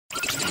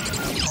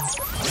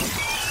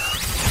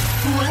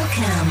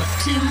Welcome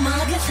to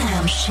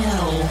Magatham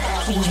Show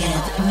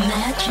with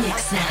Magic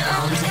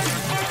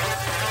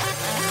Sound.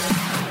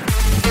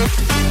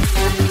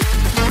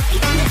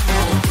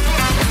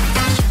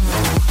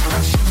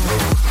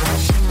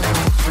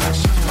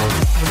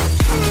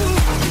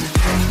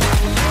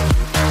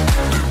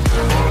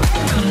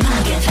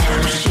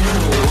 Magatham Show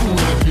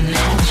with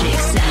Magic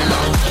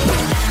Sound.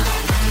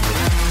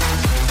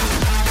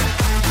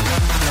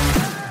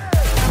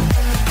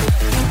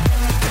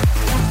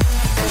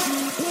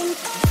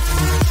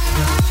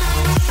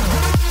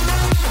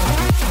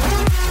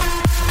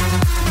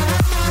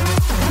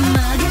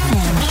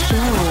 Magatham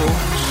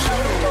Show.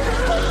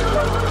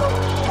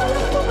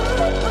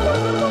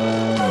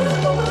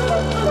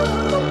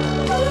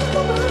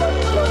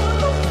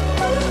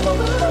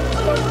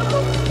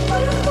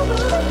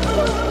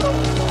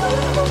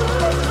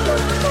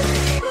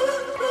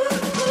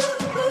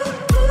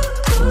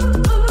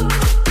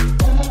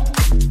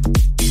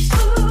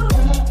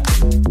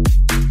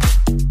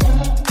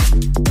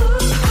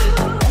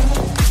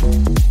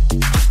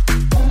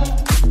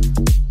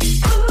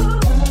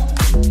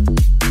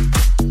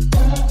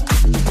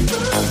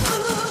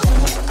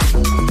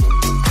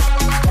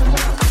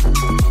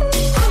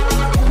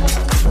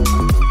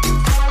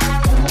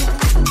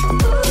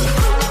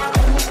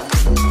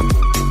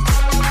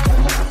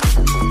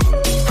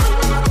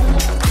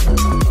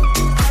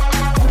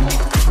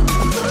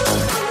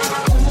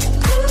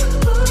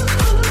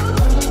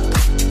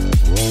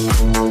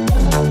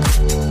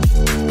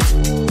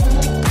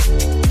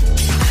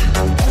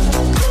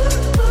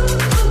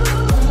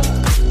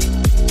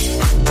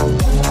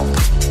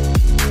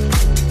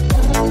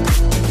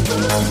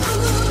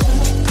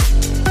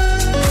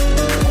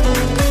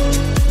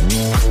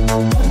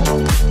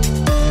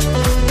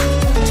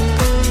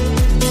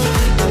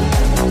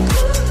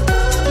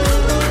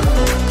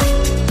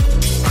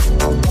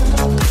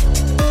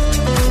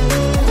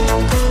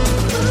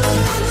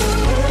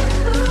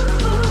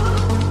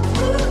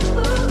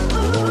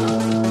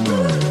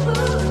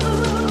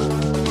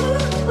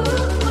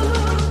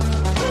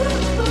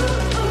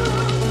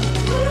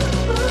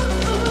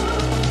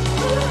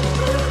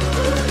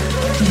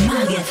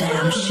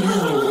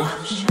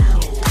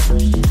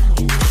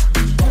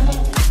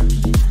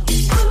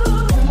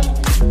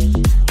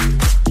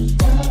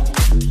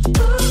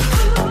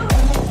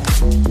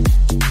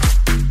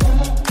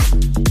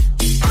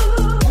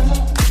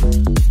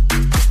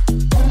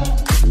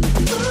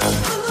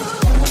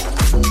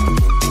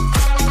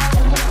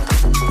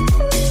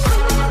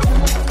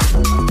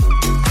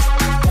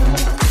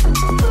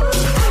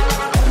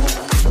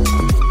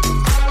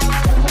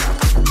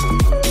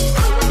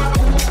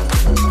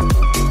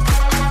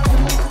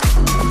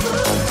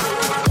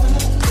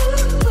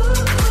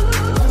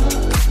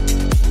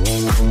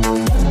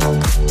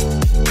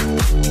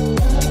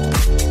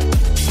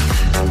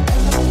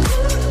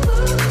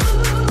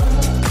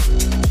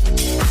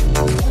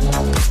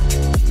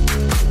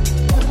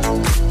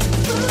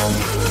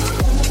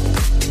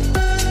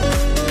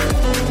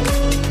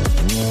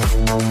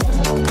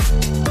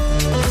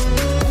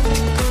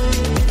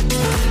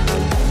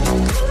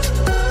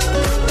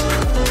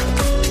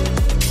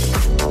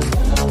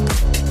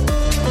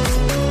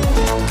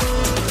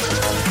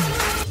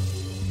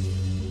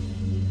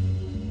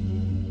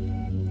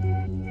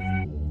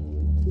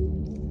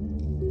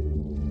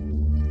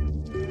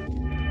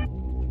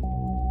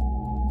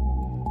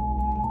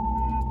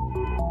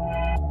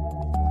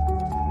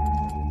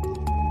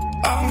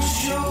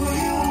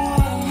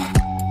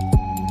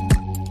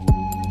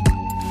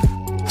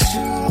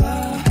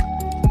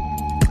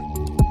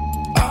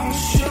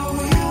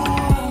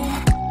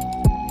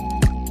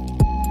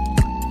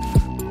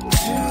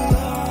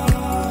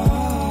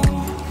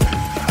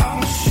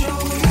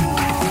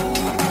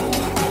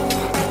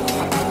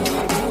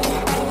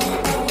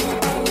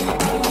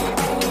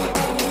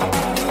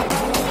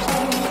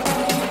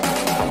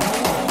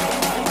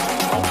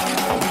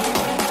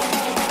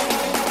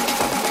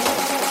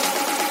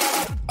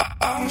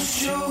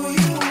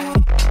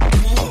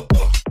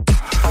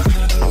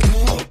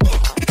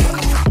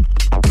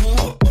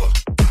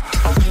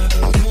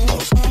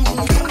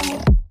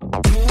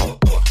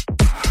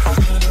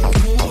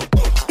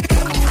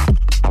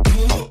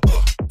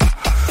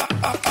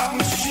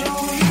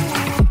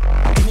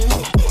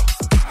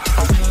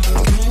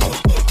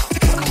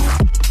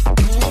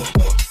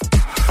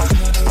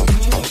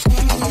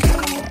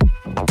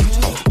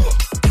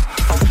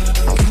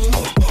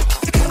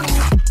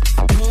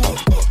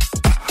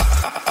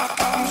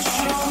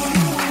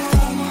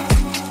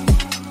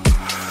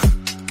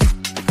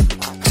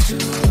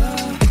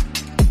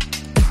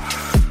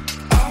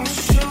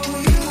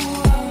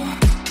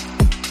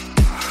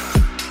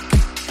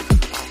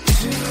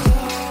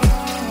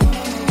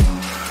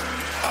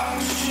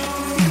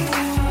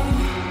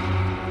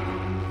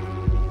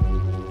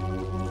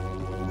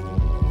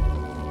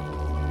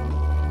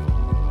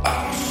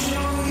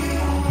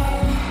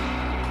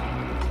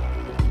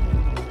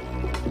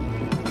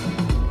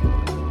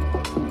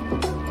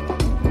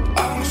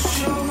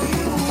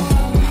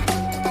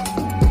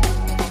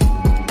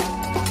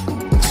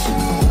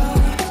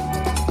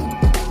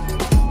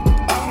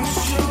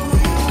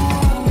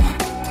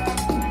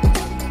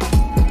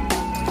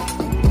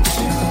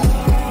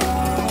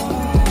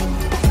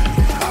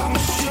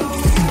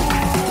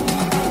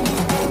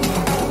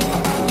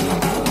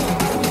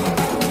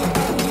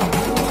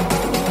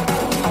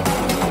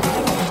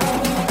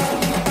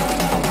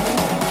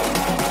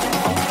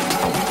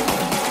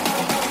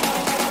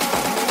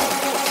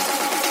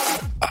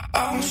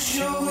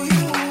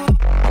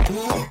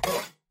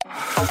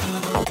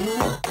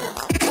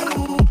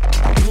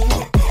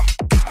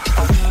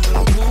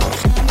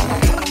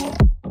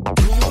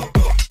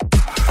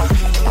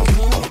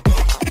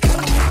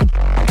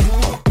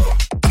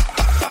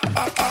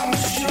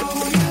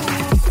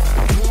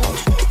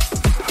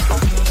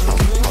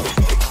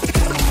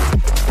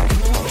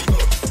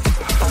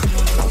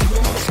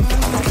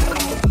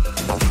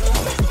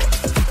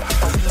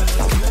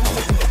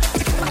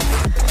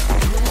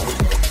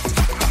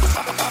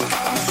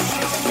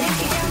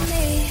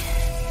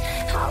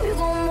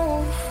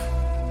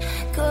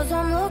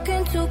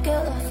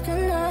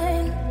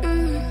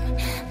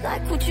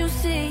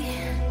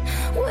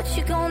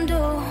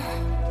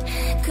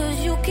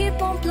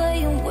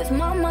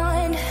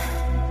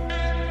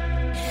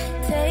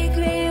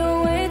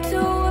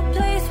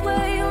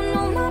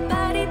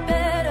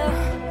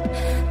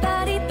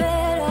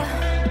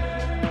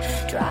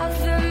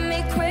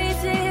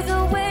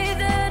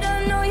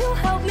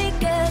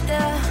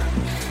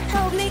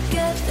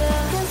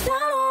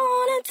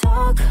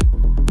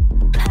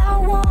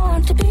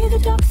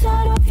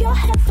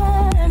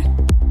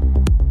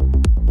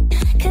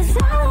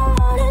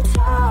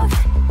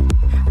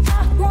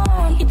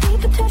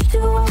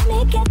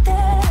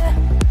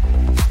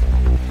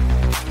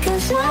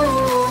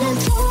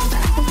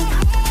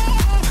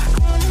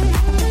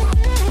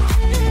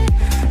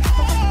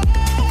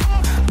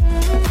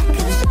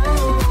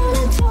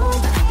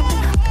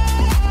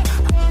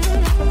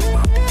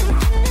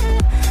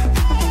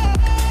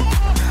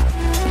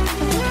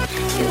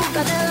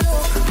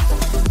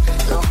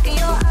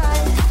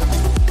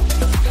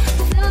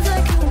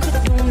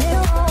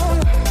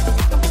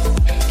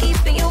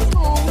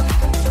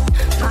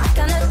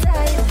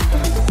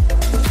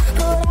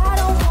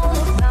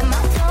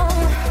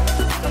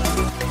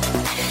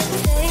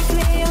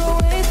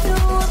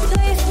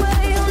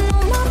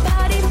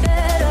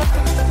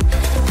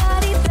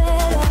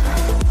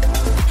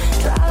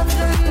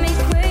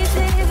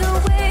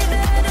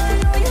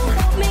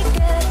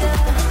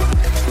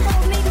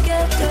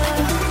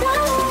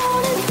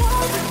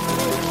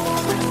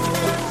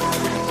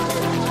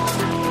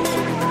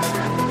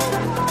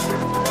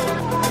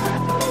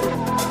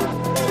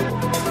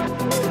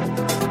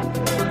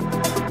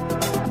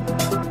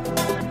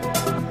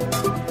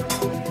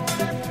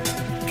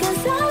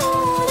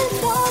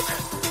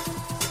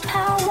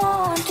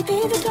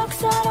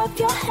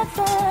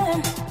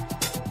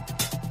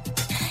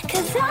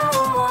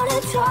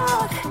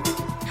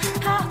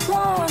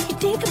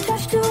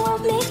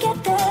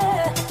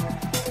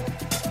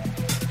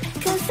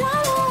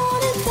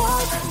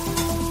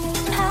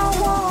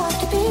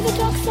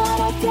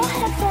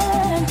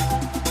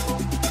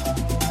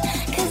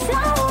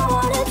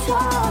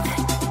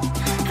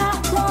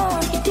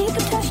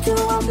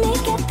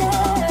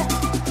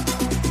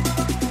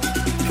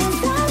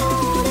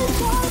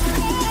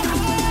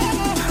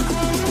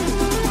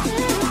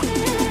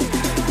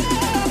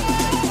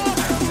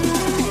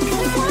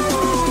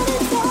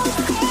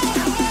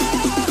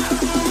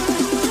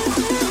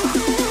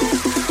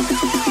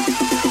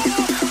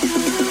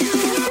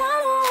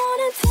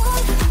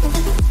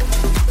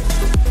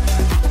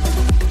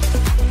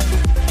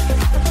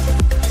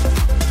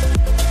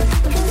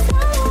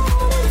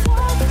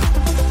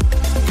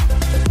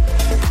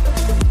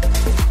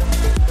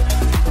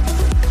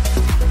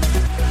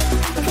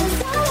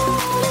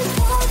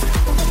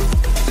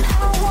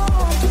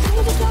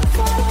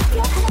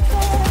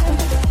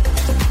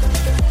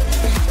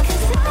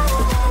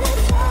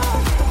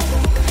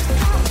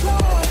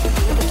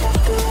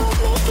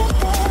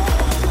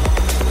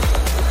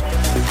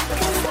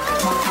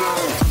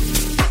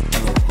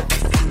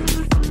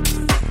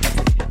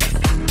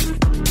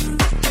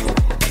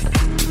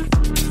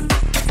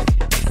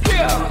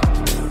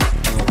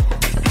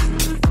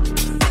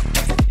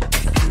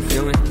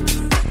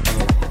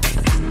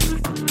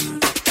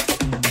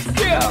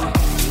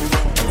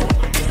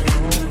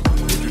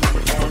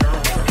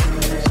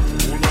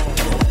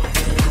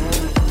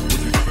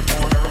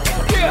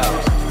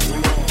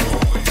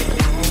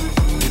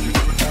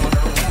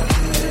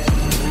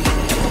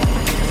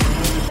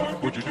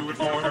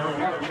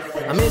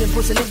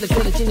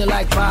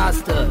 Like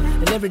pasta,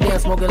 and every day I'm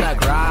smoking like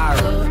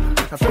rara.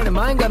 A friend of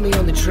mine got me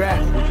on the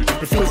track.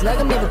 It feels like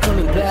I'm never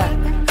coming back.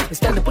 It's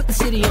time to put the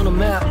city on the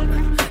map.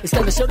 It's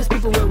time to show these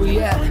people where we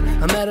at.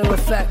 A matter of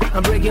fact,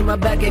 I'm breaking my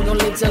back. Ain't gonna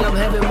live till I'm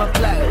having my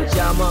plaque.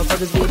 Y'all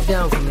motherfuckers get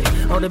down for me.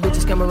 All the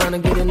bitches come around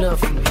and get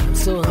enough of me. I'm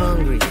so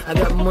hungry, I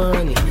got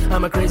money.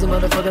 I'm a crazy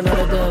motherfucker, not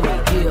a dummy.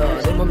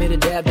 Yeah, they want me to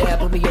dab,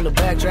 put me on the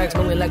backtracks,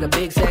 moving like a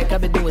big sack.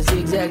 I've been doing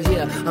zigzags,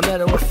 yeah. A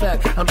matter of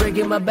fact, I'm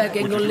breaking my back.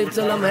 Ain't gonna live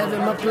till I'm having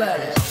my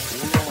plaque.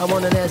 I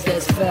want an ass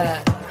that's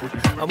fat.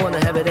 I wanna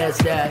have it that's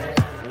that.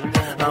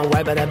 I'm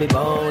white, but I be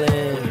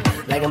ballin'.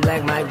 Like I'm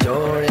Black Mike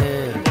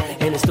Jordan.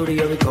 In the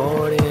studio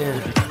recording.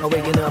 I'm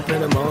waking up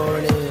in the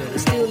morning.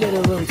 There's still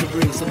little room to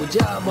breathe. So would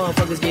y'all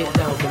motherfuckers get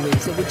down for me?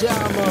 So would y'all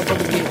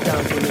motherfuckers get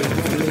down for me?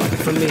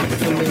 For me,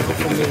 for me,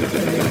 for me,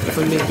 for me,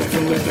 for me,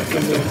 for me, for me,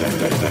 for me,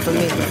 for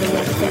me, for me,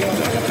 for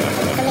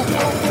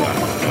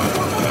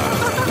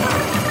me.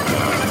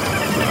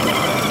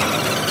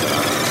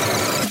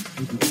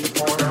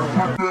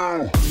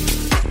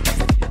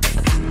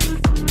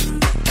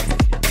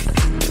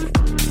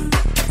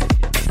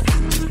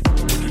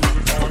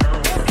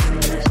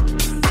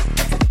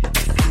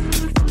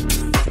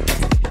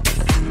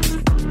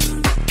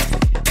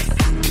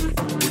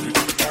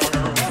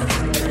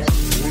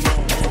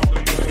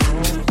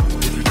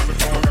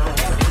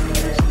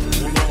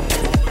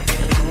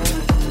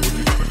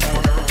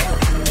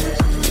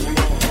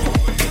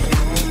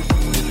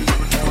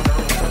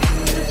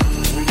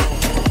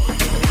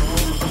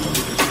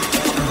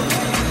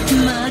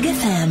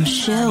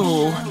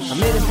 Show. I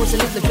made him pussy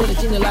lips and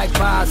fettuccine like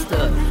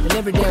pasta, and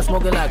every day I'm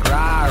smoking like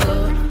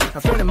rara.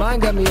 A friend of mine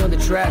got me on the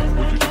track.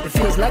 It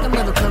feels like I'm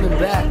never coming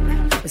back.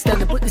 It's time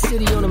to put the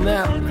city on the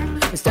map.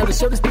 It's time to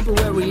show these people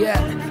where we at.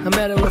 A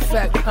matter of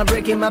fact, I'm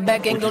breaking my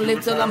back, ain't gonna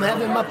live till I'm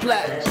having my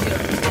plaque.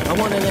 I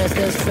want an ass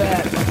that's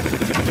fat.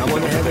 I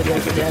want to have it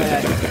that's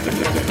that.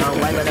 I'm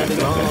white but I be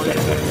rolling.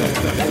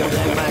 I don't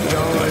like my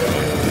Jordan.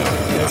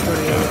 It's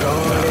pretty in the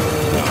garden.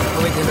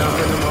 I'm waking up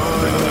in the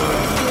morning.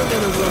 Still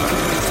never go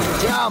to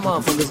the job,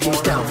 motherfuckers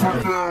get down for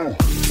me.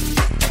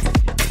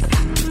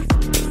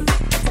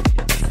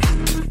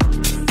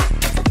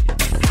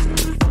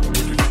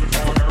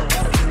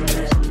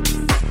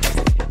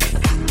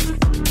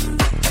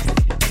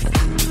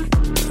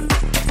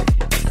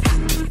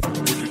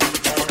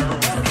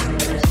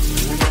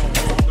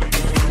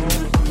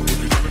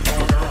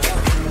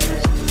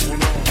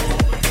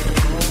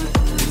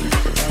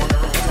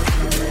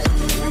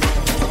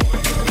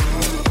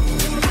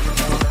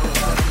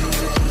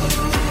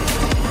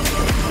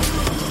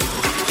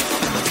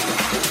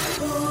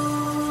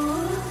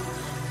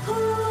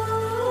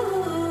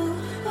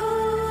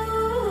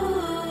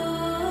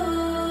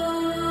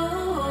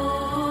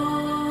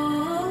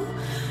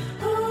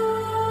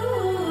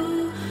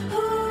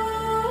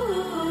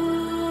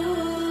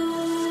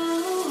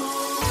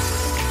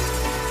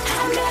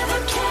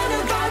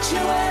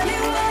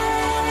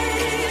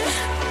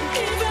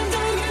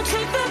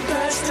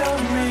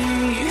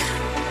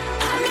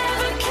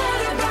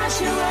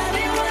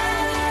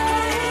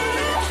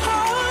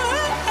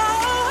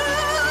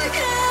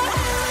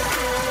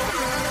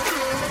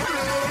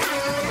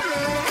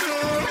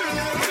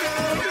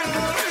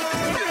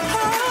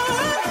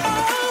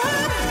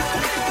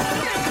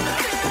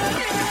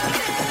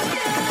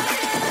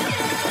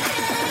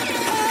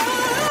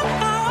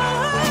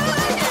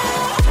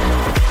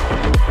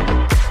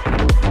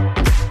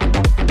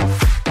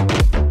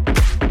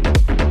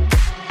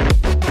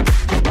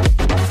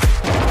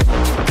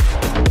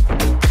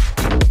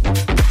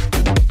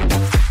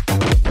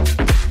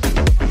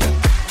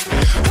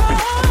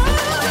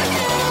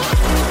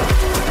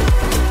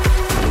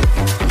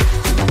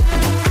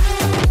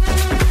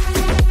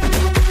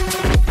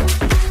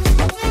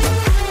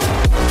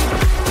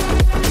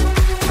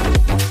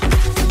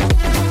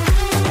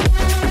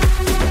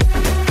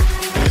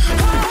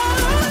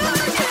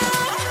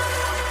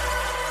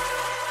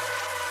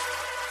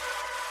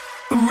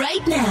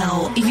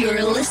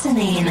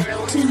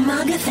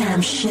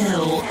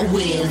 Show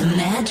with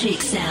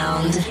Magic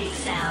Sound.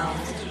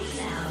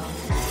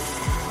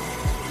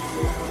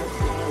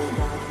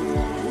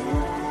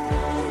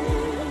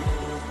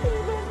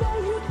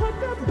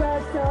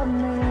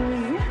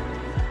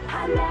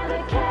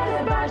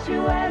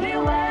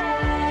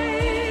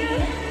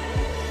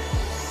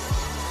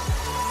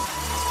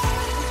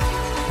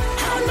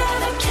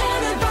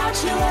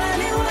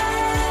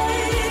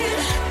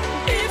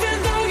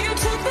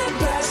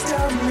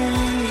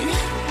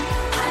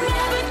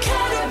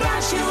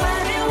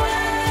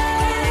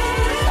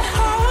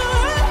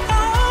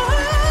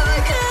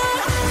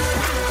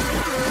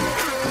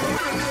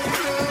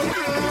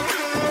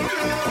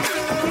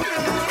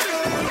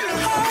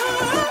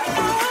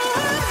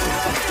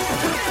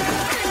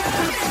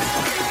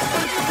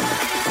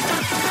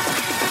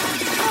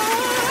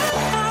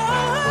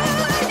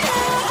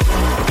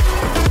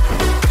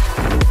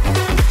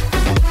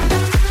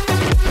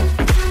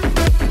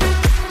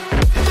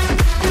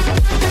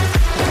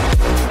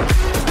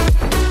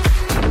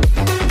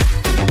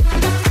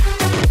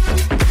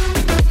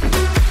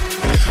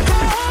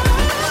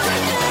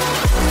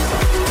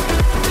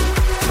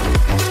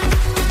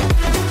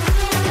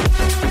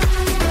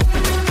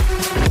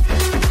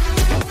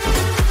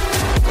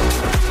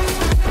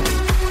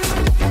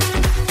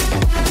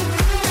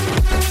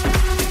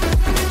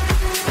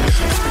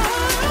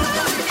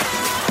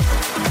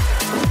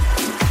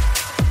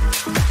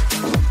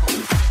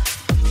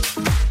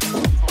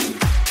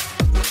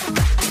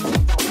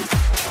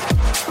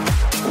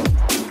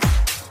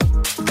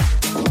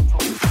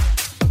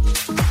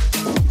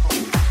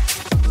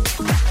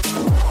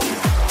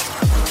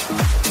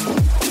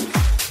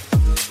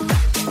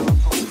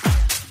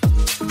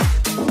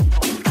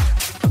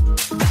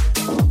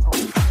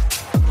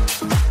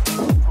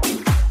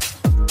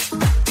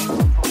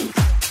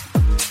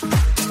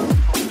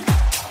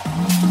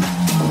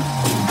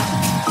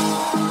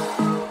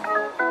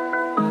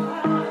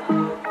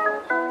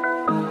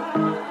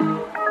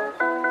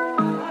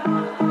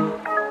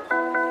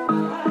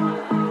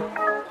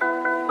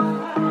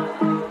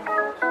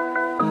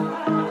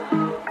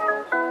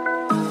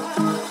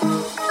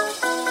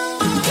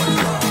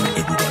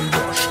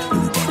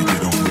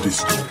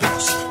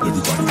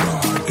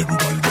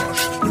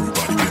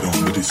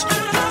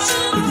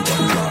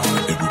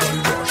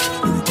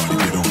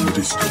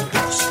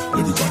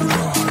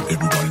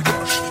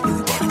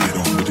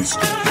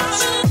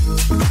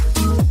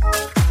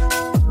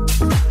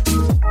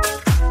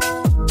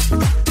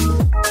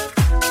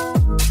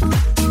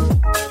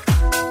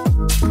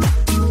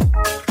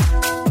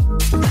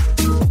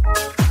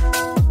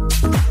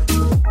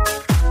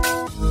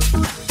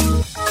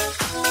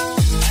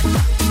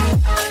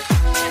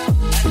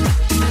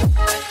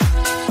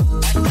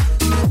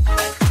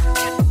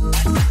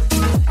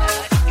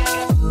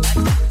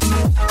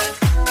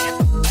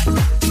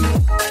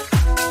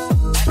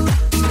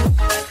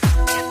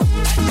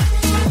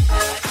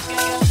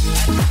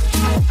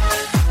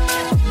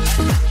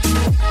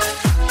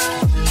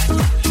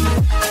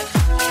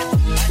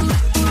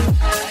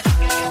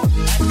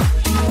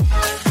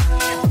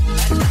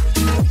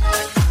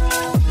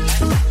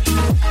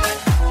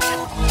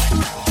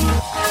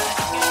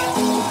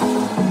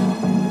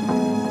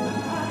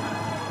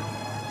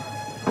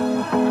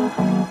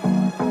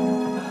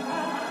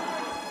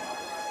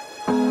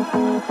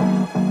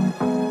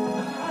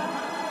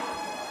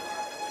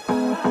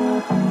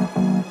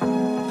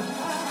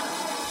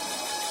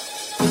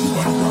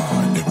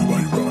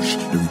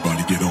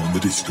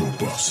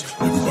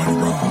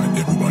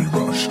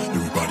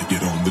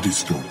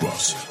 disco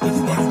bus.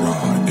 Everybody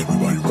ride,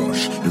 everybody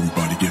rush.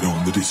 Everybody get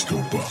on the disco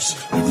bus.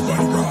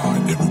 Everybody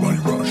ride, everybody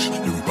rush.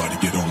 Everybody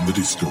get on the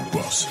disco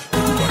bus.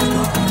 Everybody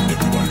ride,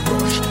 everybody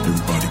rush.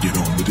 Everybody get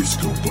on the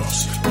disco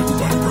bus.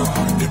 Everybody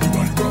ride,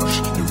 everybody rush.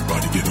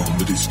 Everybody get on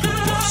the disco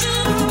bus.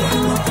 Everybody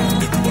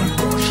ride, everybody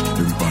rush.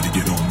 Everybody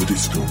get on the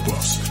disco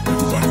bus.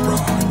 Everybody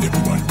ride,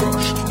 everybody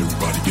rush.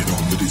 Everybody get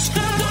on the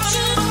disco bus.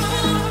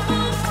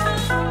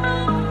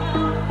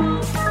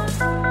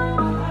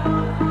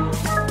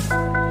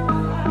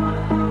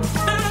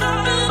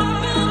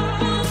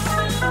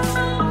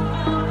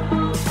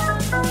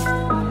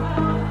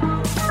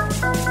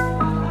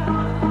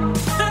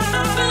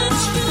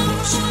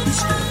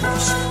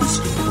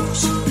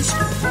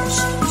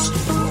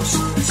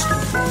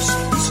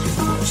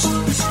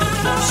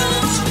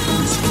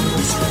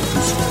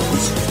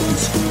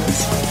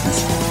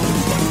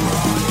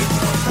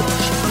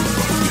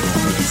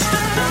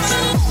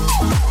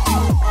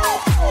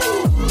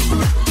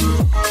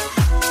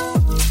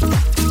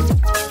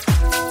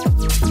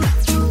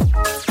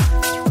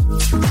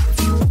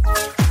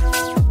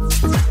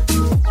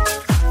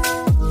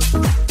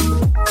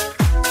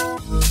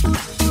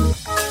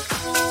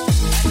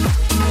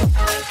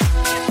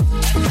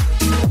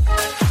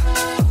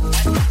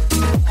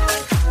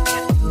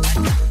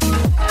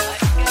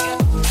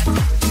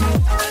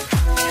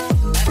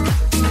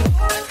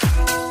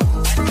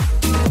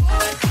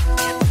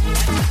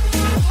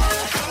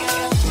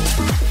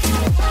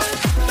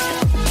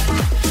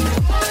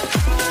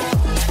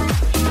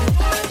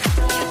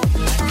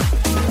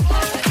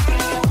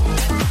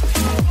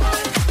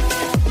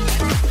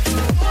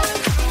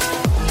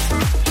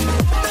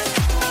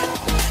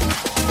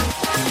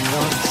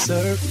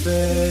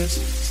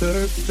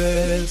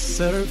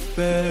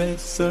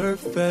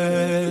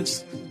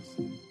 Surface.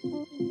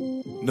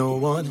 No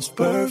one is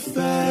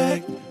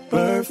perfect.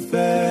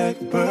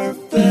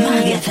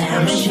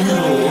 MagFM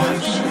Show.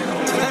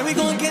 Tonight we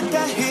gon' get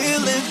that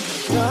healing.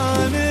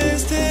 Time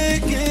is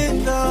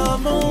ticking, the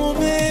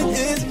moment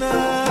is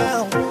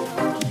now.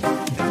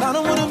 And I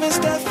don't wanna miss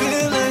that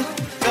feeling.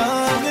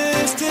 Time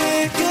is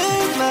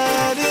ticking,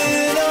 let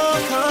it all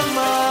come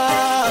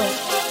out.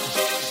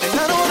 And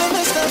I don't wanna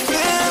miss that feeling.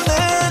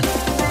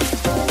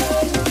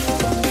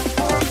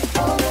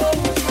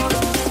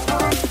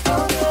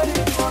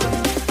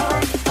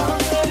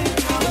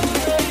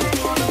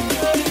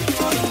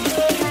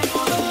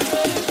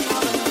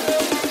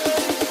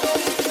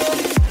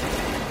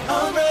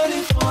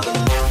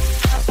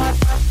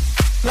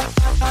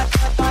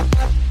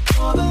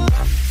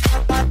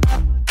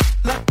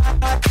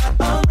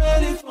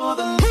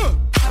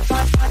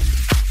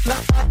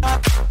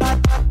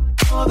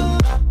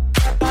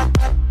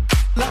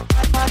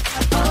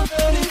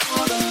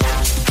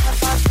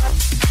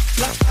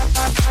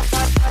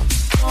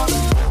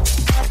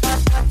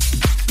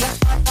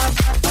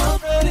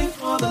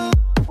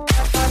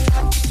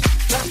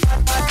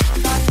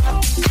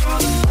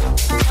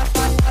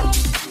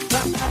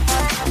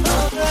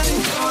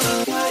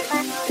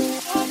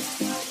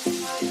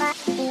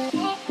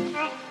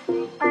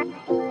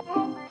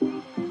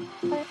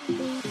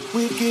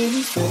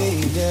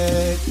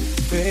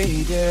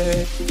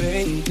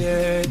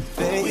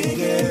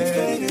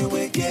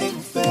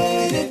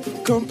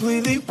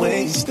 Completely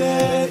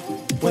wasted.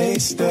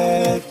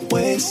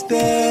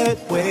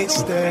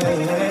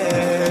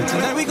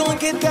 Tonight we gon'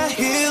 get that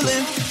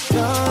healing.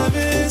 Time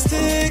is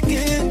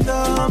ticking,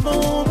 the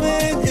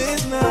moment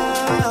is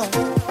now.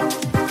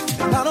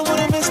 And I don't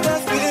wanna miss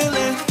that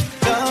feeling.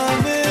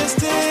 Time is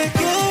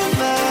ticking,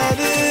 let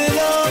it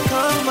all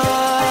come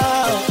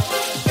out.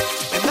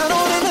 And I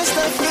don't wanna miss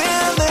that feeling.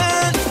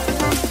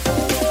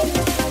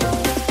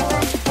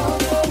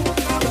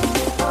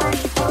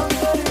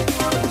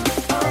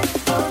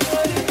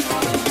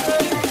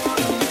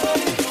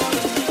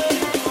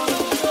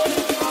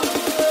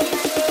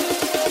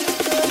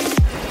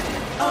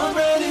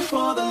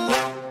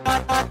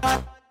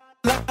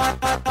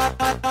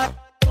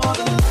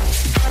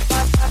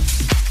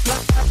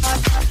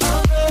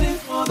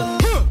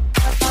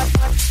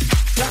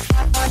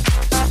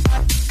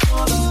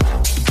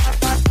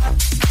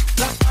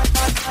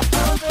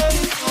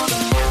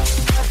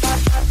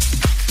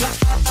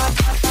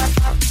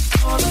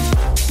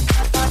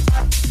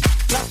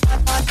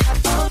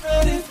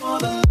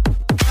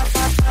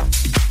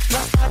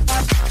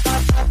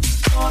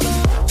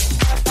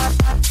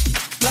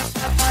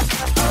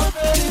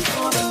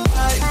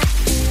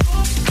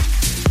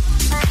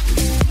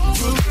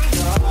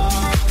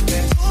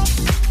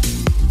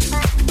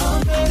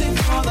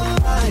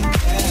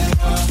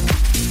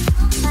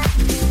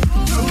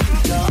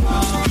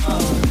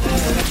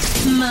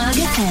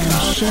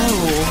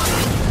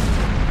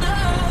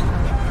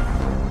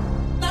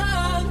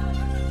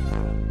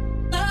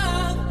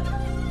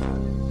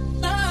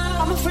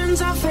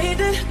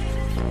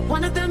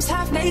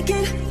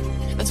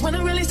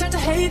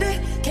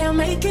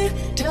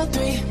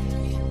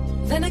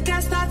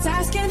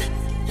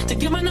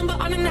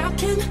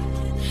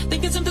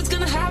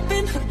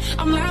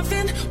 I'm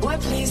laughing, boy,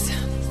 please.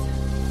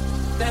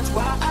 That's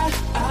why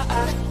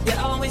I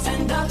always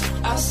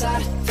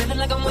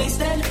I'm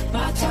wasting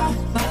my time.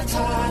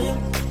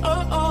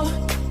 Oh,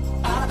 oh.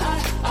 I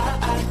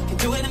can't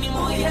do it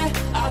anymore, yeah,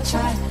 I'll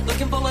try.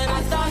 Looking for what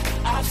I thought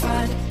I'd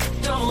find.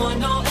 Don't want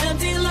no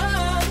empty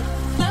love,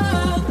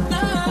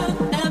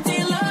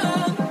 empty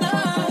love,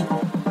 love.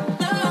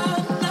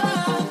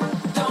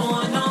 Don't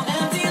want no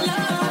empty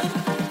love,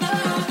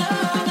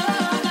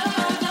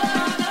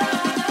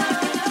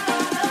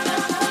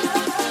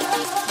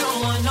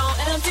 Don't want no empty love, Don't want no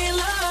empty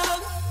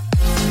love.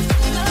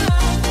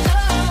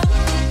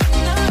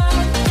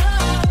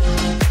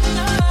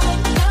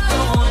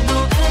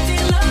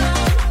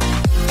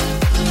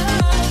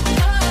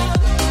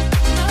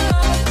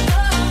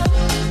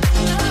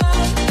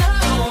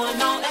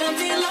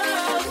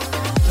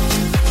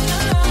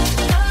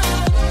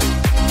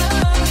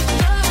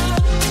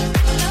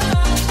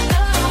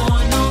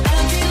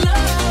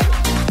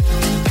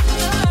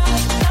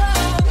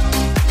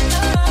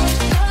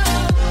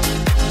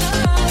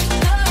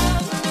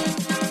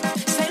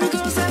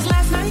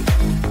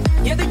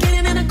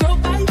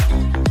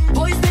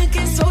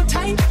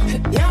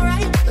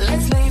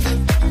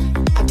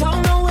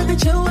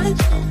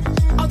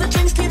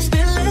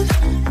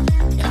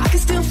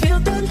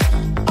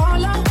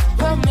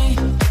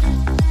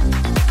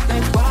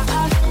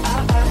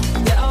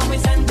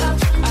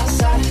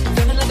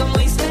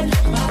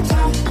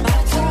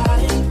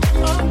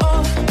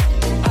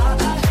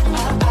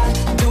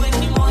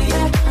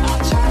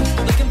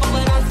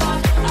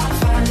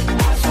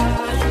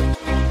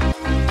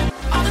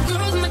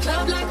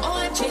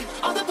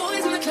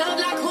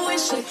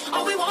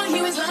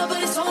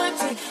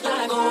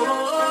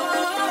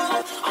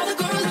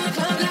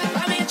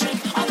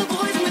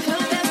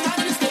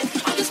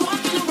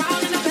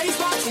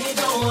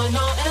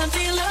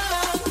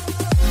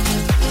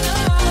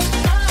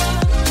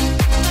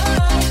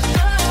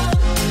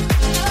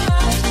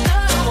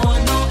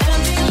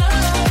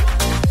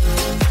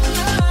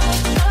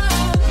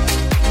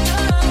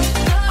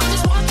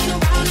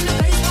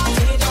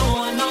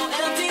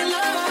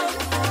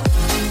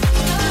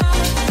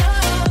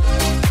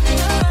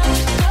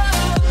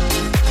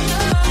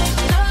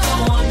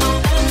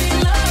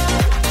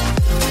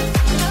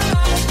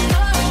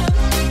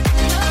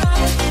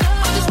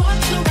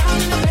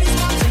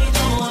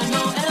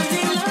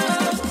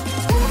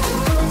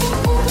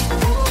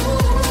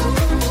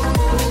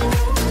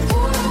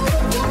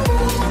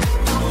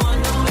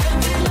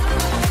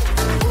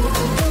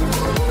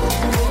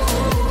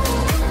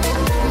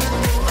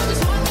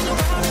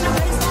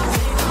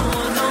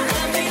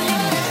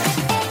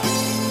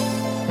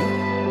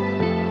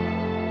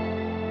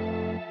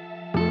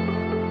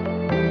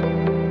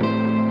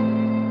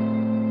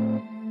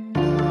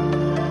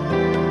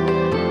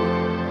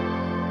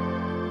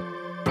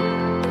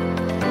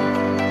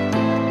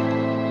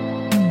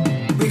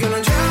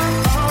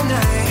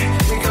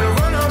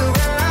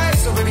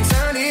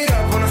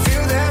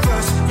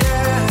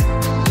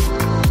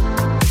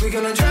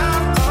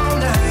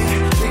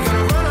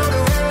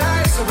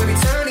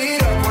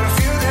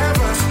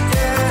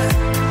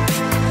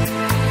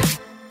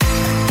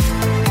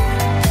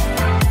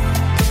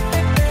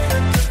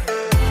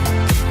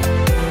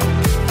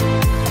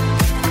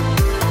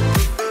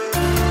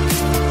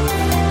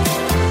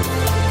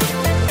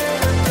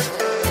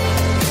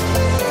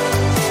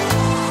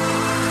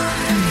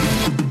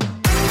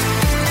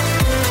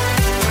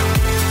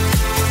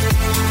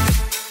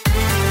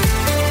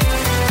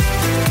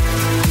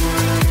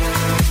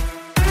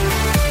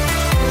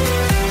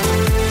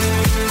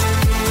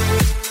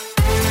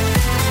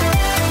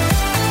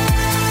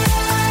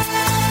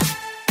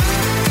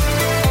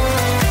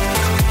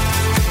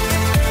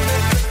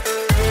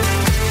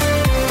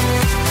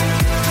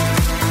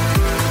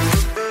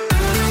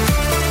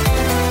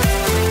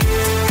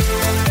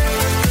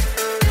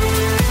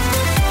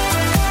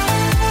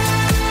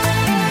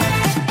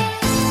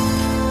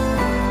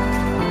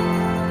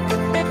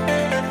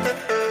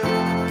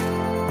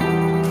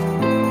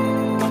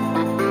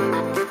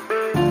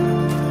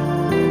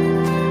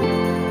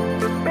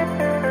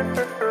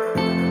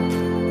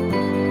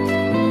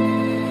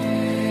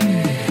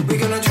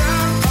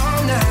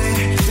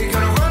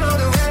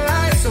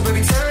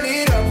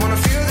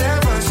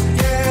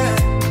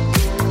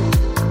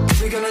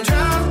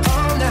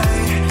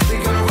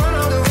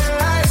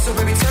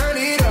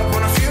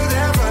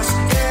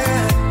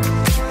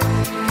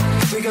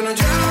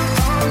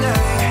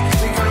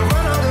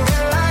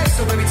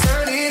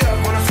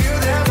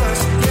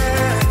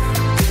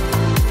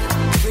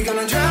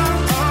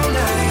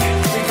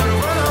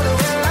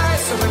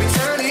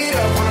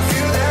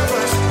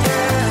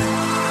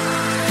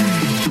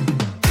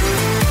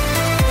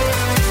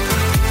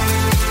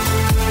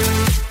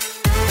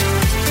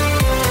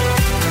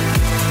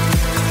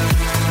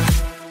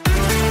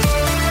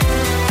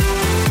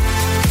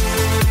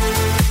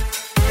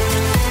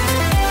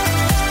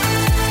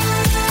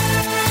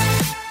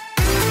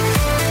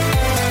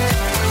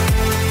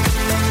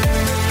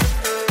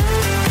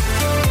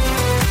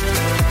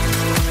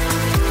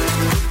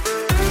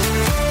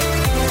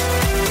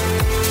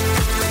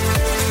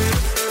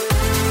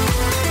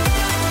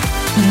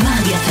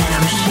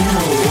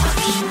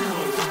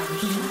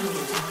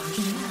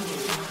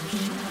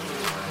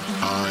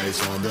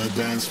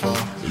 dance floor,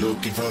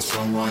 looking for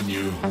someone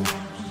new.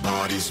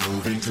 Bodies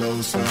moving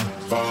closer,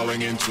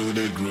 falling into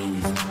the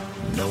groove.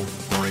 No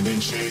point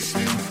in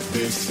chasing,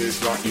 this is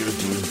what you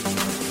do.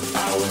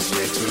 I was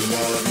made to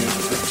love you,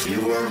 but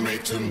you were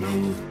made to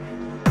move.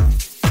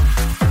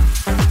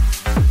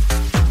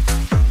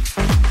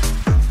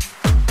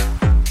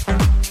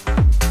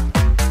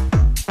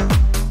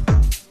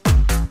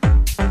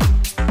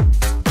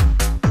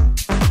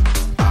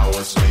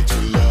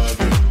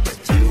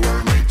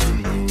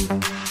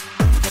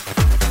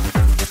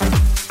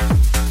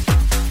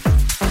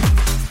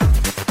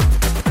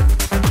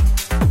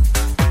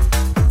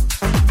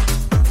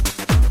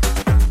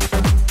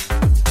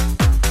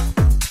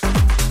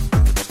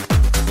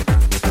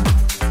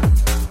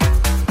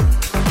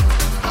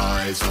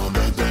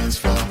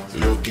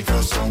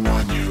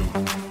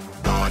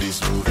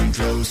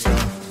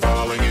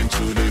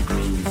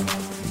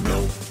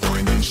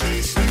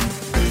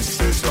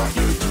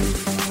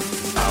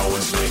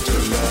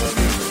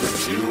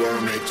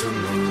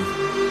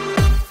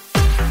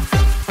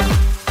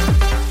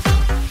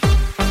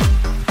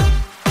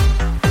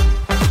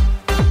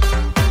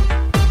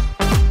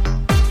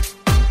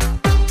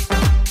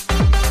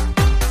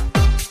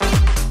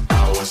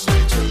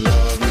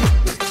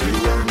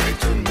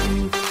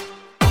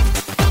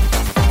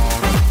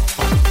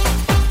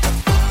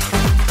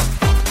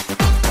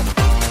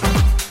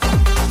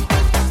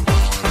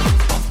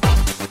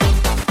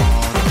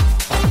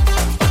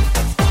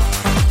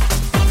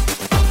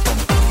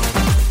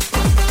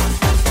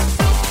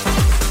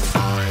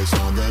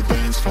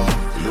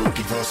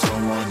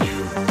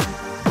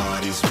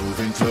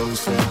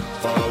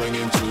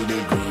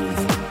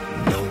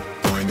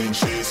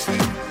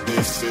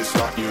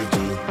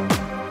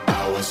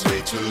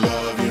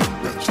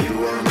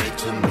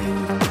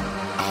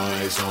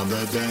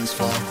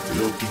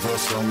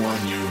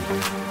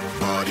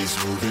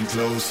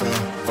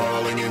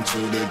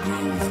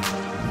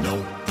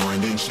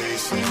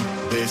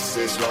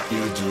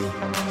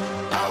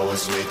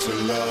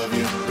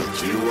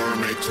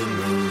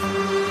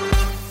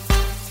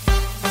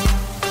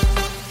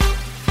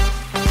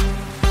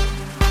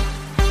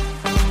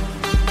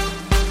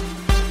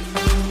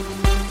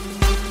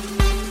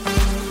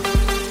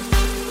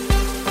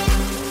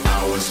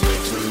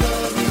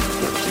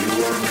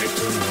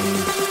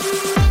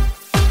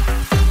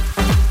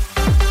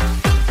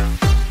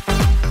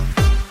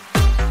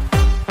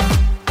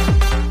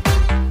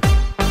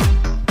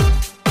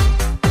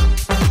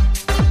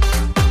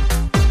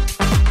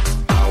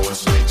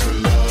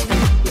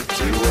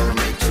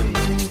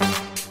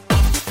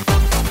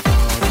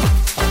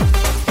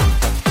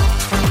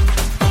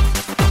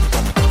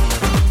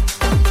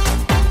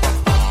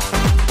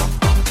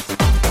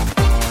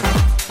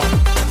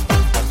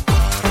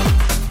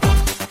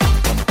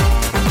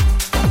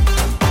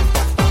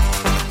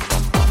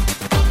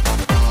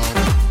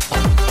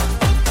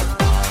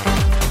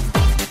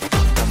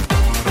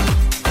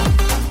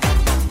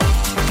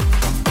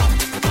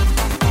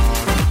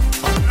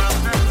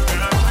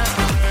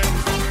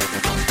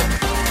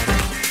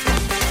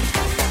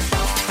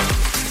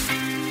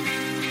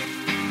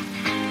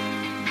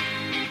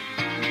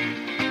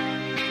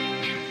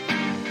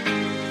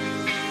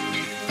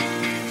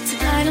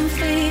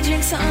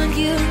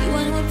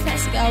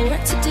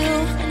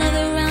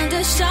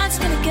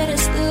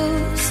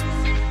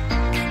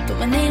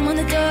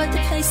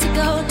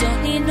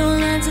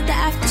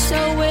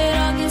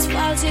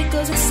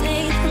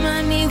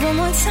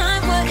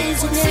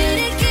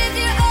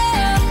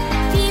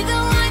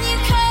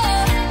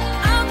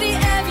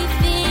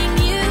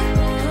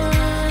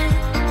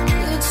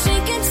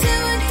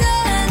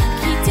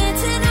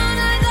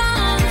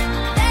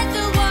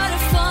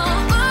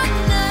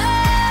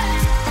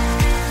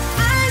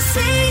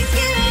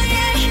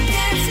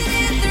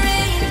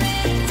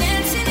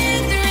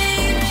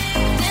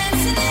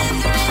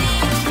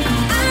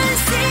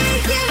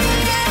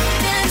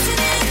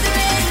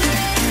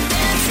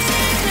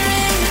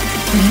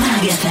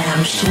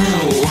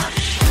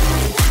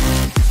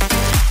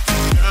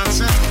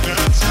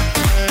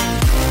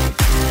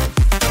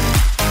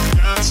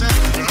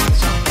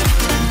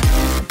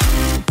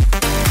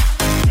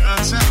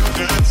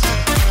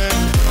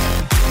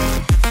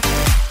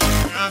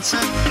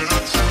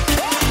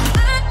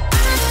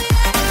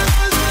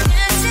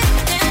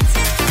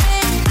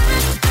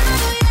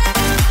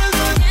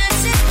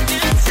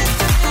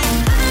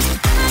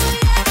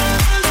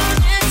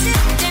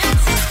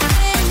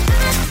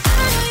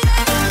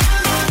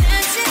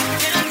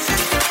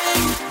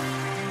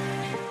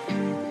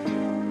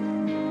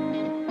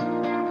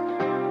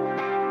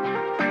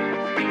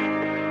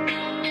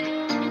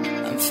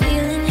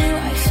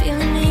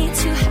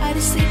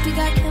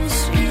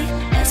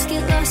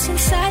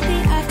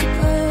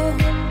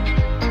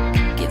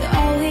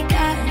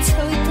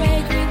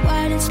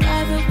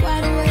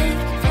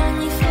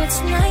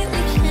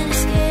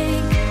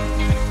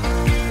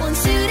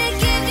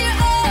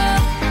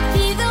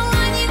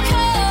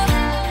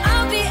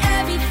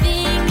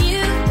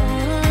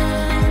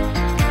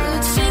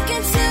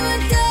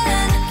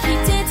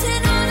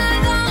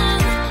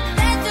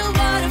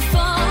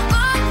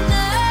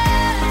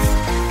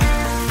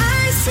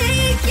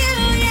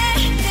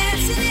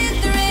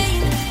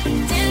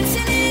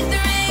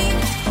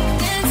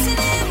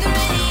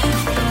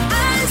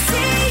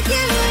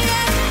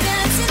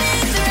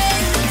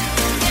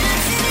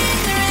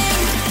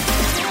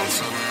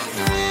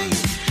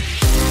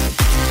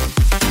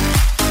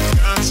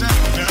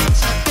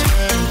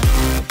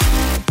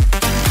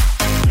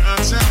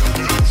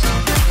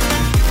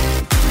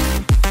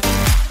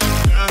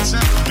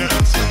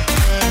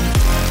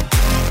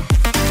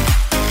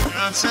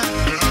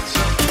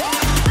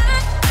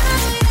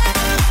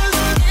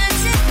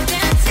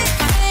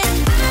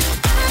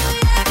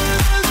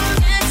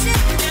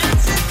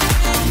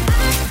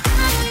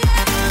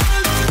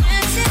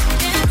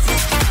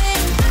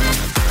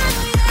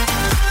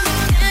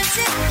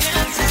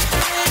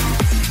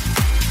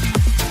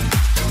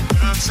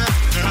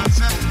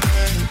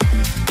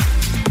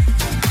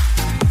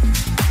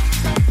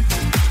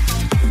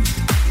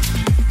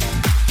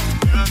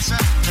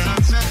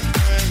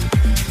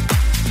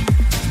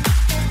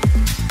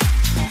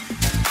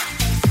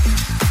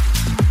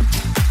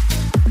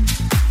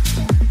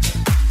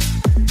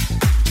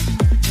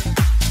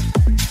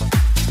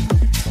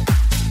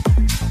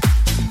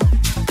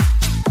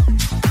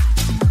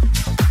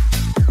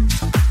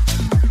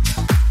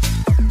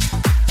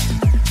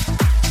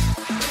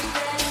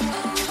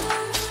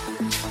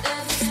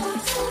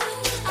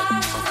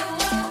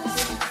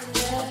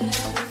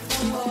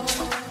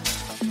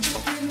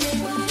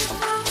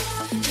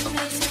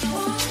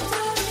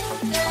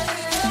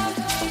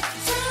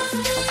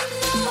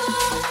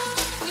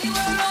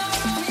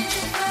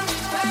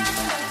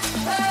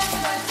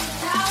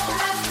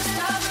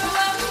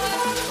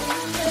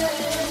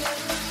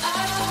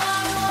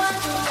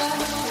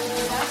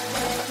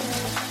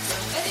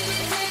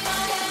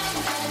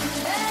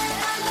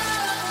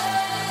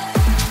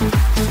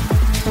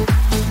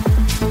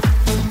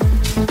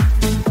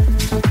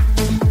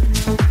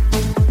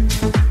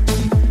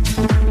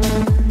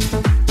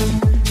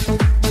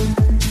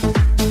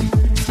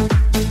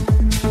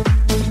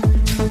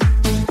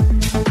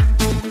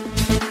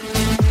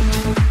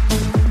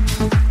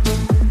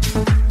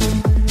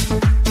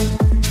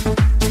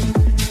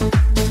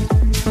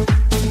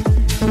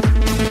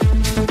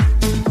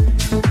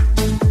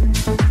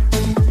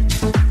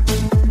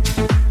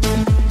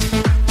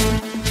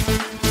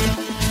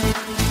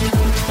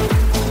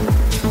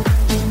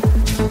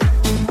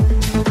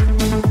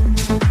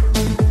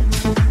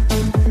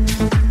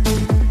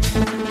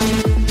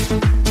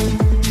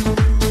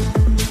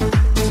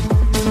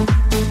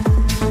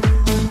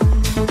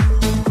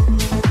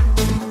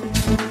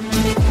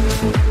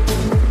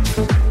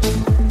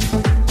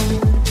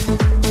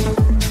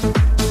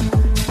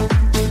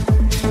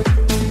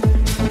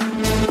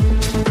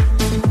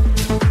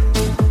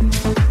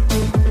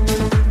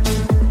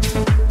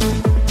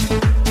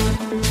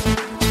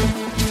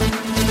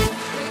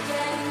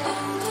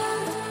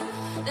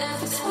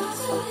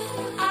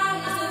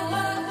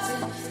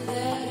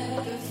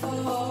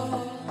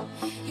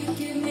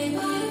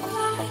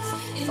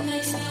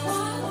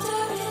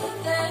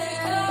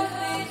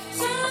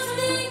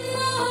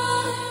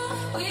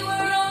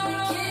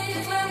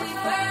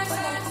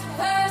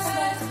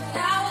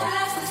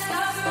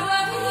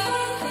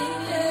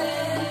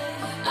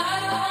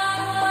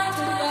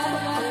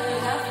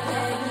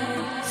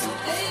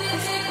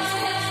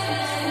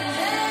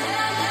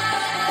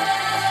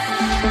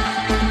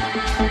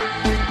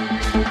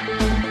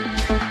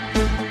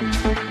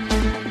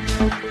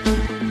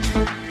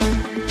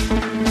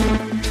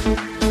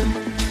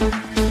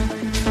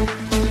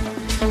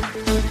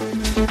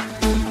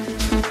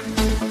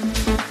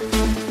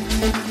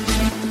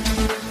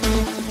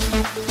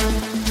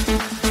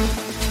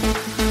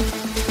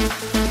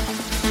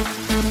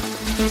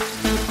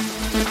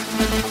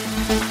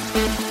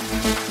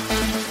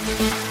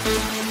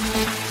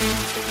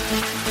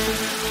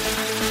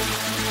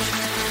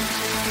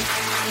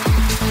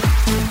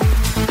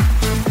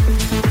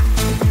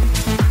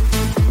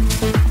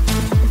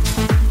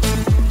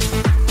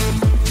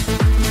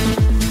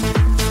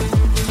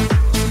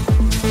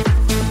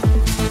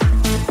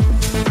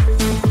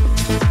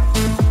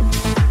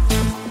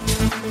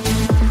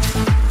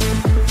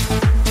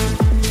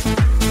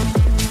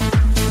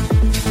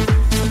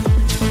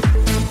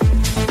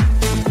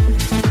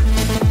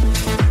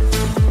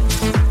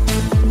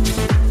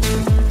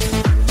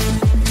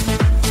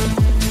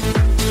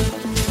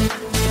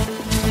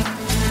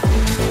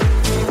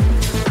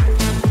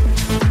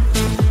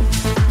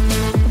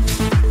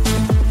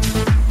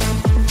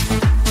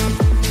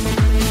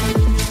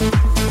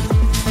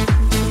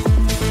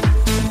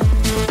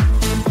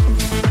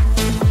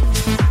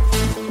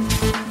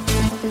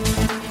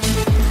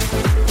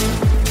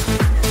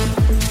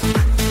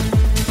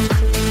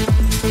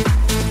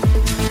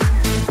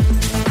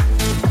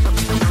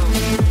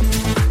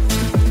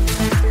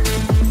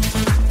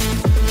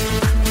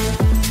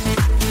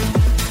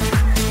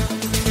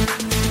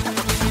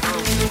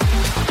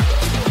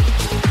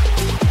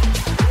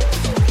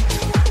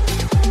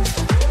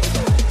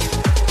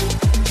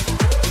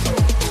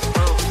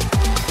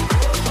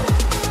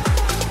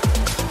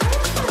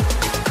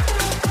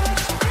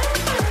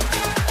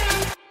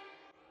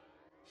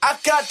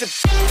 got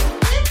the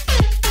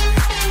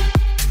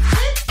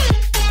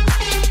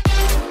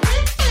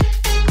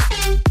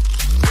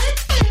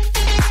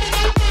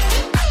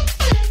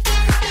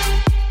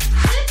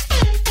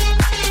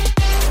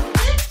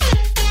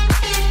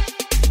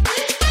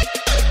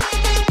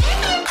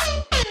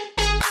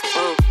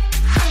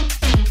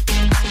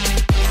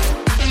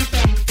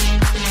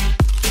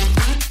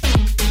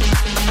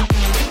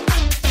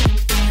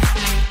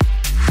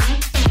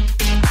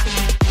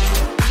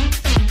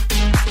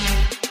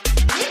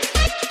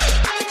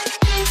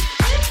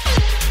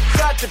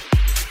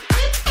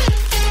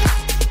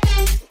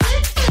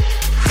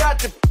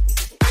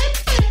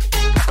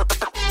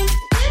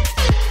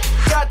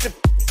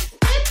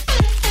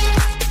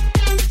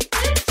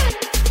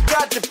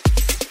got to.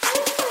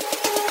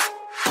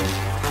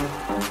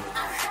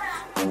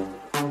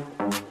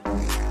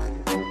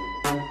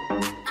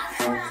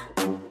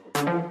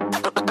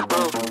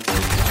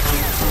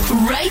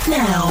 Right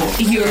now,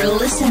 you're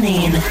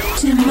listening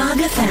to Mug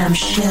FM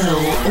Show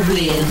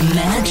with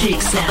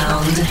Magic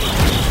Sound.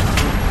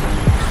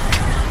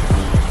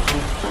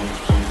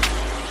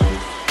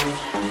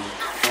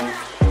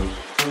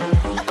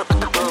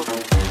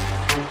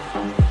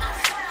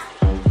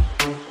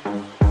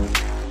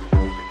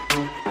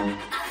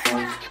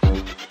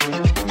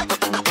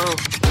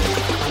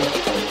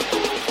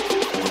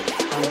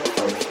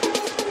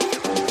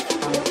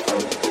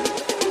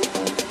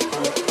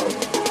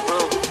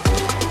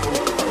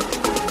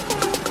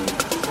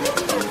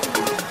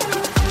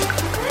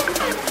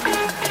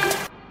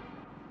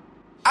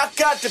 I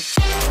got to.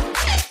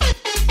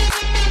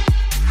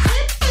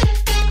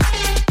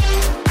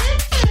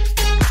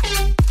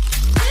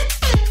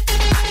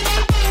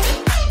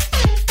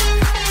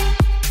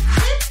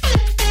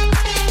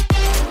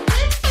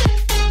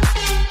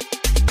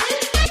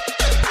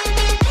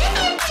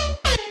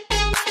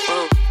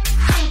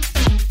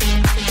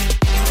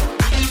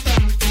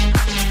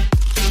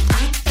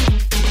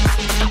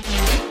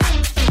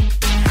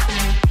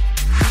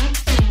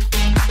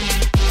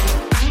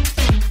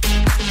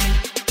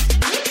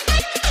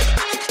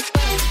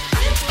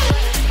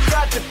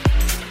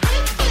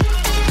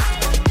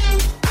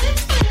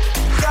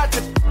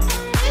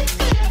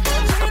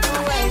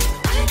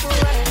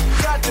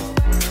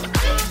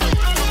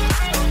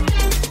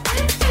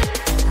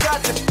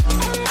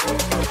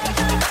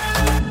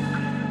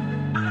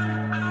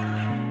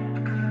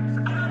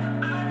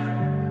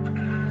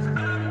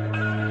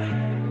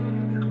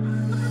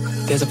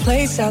 There's a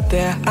place out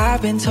there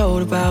I've been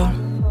told about,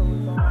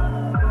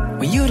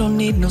 where you don't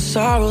need no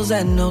sorrows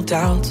and no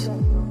doubts.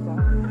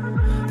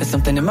 There's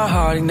something in my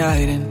heart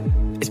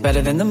igniting. It's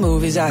better than the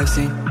movies I've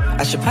seen.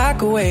 I should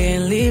pack away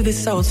and leave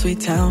this old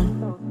sweet town.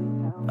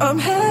 I'm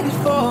headed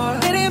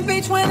for Hidden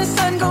Beach when the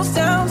sun goes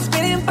down,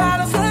 spinning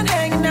bottles and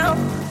hanging out,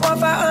 or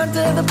fire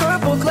under the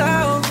purple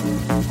cloud.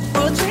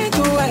 We'll drink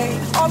away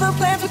all the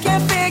plans we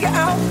can't figure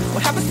out.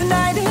 What happens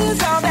tonight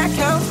is all that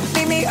counts.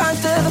 Meet me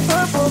under the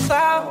purple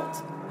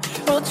clouds.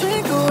 We'll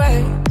drink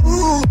away.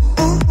 We'll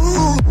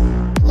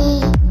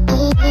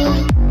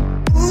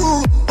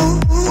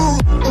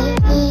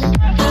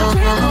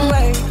drink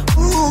away.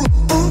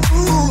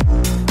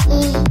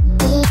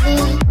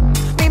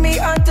 Meet me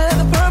under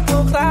the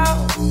purple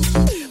clouds.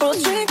 We'll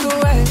drink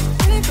away,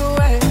 drink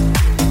away.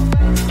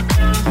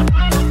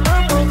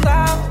 Purple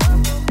clouds.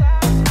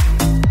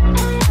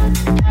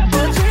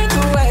 We'll drink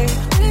away,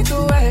 drink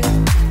away.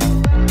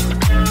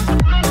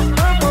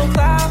 Purple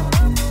clouds.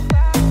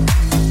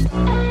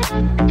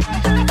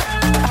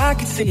 I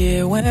can see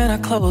it when I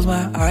close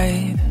my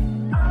eyes.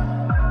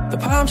 The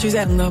palm trees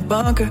and the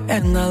bunker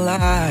and the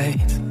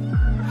lights.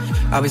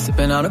 I'll be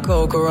sipping on a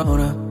cold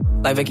Corona,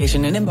 like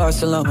vacationing in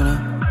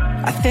Barcelona.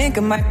 I think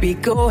I might be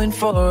going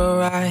for a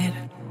ride.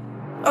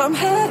 I'm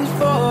headed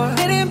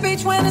for Hidden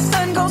Beach when the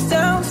sun goes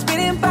down,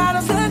 spinning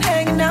bottles and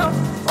hanging out,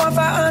 or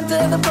fire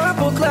under the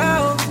purple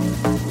cloud.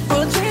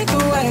 We'll drink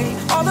away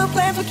all the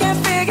plans we can't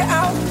figure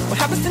out. What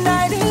happens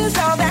tonight is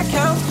all that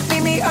counts.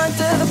 Meet me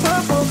under the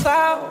purple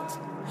clouds.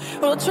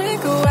 We'll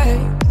drink away.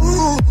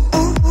 We'll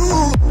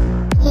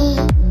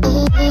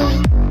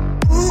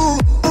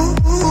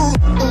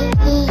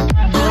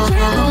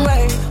drink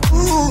away.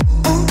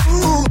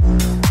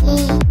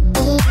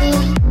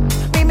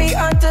 Meet me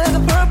under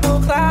the purple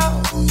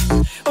clouds.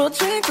 We'll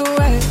drink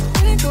away,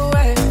 drink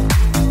away.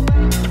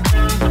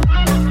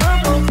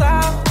 Purple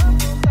clouds.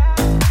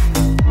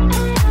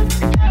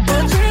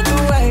 We'll drink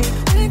away,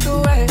 drink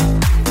away.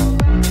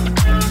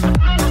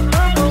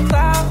 Purple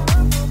clouds.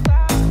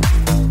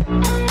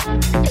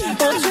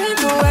 We'll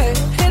drink away.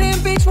 Hidden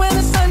Beach when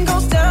the sun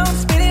goes down,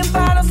 spinning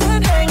bottles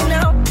and hanging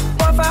out,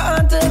 or fire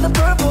under the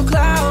purple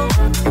cloud.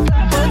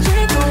 We'll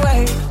drink away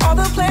all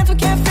the plans we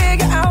can't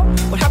figure out.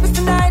 What happens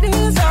tonight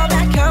is all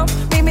that counts.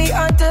 Meet me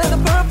under the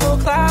purple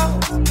cloud.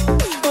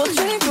 We'll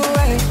drink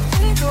away,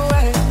 drink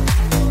away.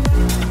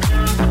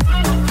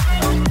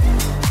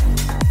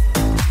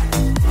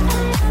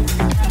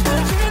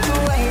 We'll drink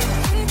away,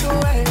 drink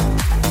away.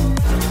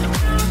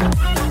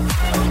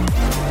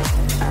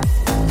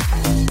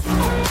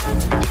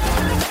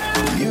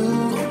 You,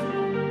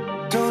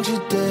 don't you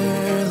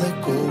dare let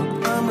go.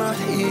 I'm not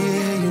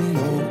here, you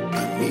know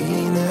I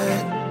mean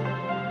it.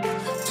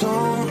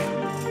 Don't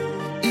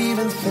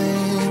even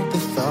think the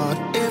thought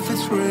if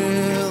it's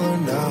real or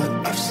not.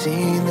 I've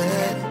seen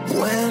it.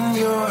 When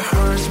your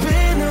heart's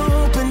been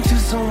open to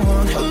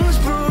someone who's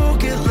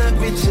broken, let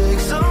me take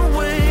some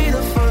weight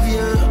off of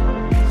you.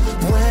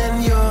 When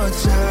you're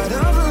tired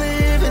of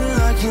living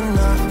like you're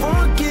not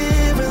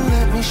forgiven,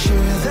 let me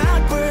share that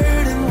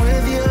burden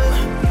with you.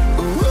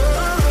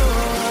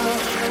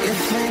 You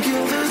think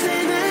you're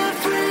losing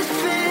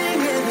everything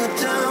and you're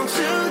down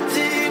too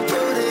deep.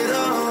 Put it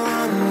all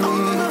on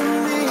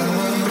me.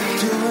 I'll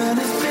do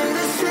anything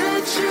to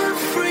set you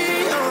free.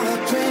 All the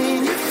pain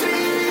you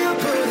feel,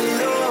 put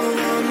it all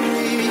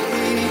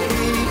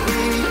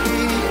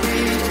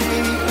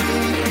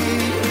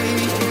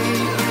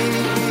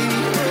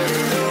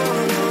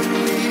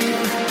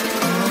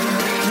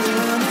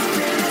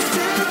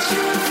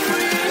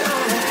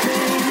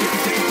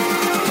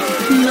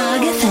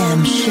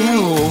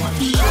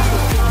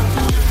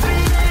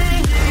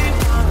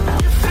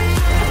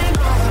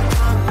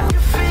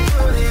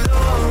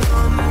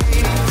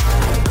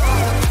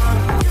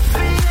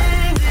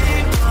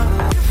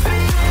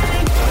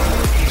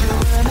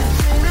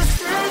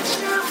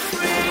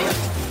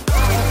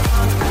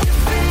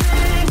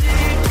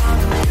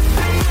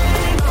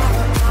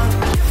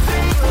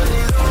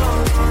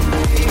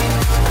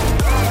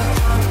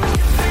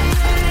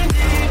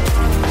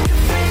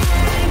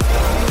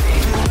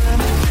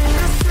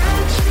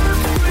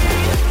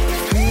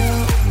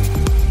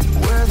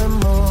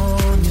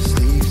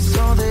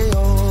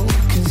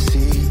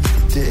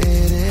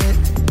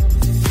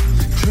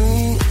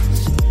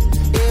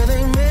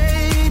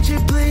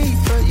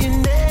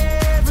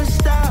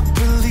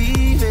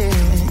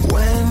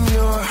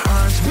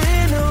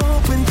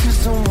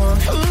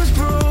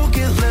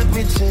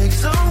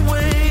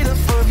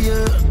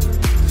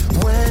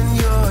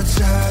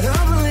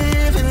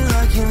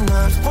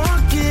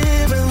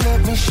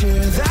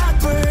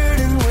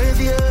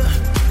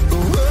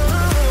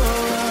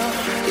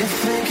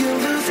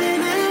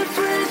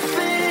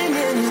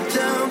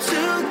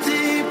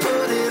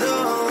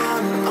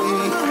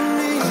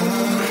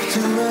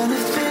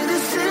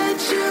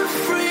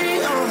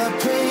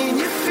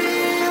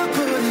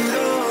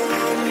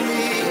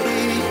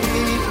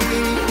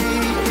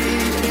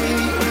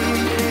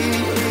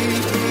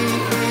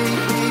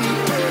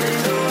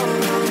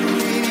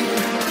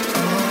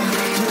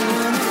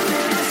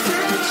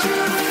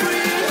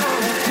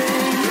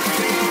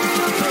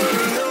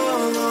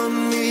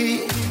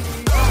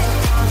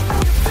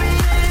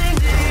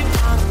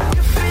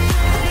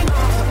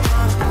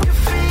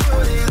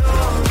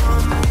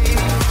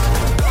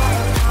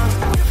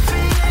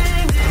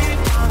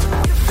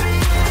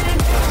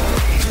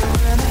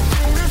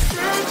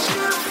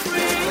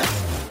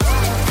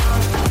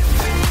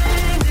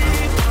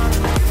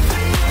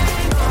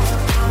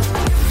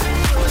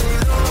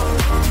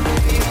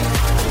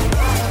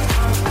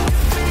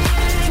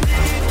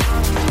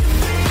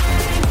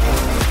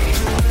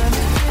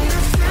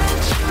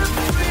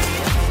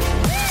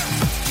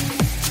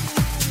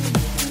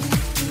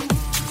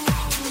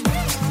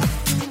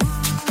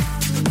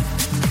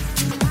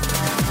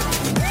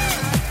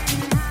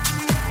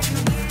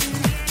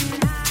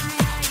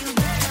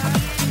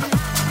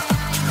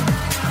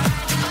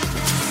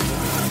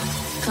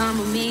Come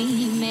with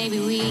me, maybe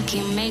we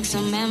can make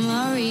some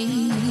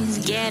memories.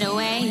 Get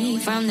away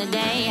from the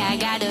day, I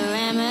got a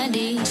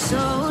remedy. So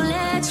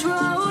let's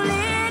roll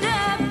it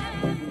up.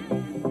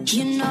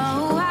 You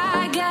know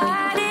I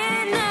got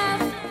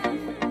enough.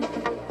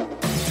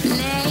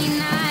 Late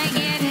night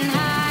getting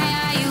high,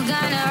 are you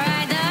gonna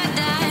ride the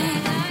die?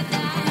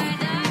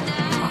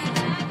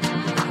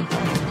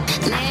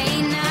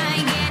 Late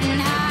night getting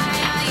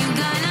high, are you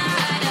gonna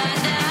ride the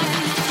die?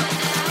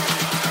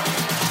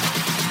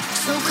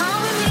 So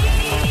come with me,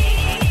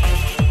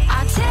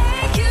 I'll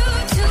take you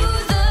to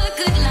the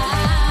good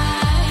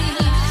life.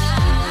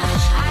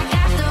 I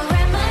got the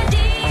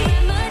remedy.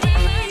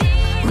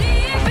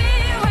 We've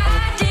been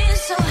riding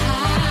so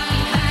high.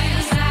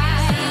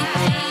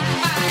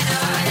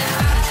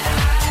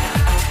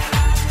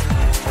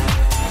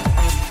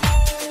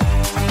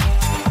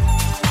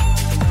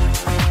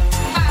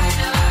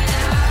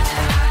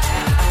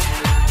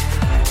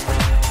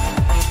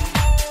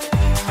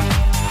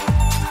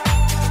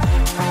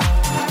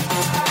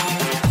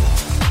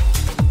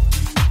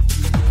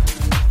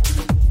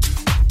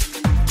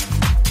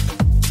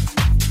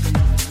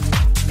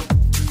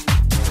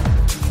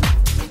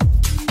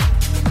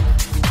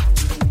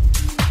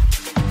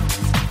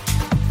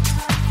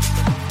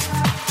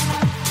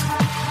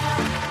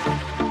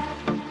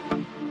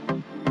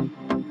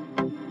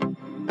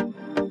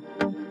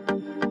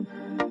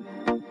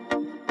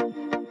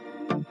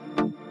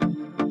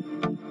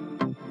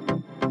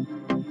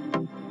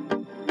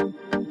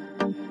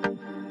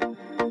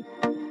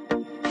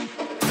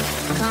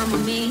 Come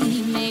with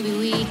me, maybe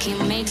we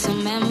can make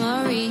some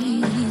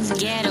memories.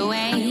 Get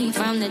away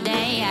from the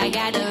day, I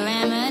got a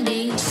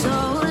remedy. So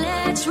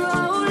let's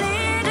roll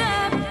it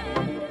up.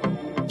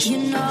 You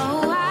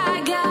know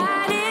I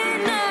got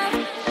enough.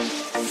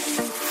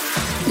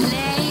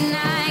 Late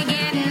night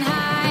getting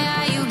high,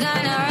 are you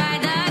gonna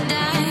ride the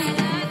die?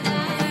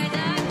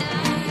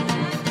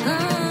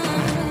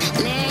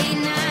 Late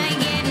night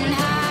getting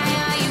high,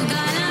 are you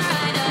gonna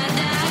ride the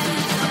die?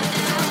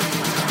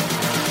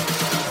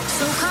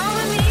 So come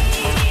with me,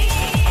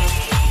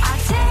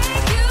 I'll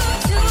take you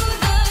to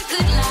the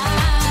good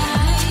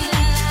life.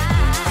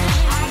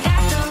 I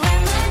got the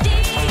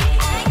remedy,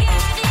 I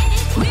got it.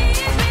 We've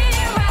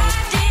been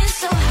riding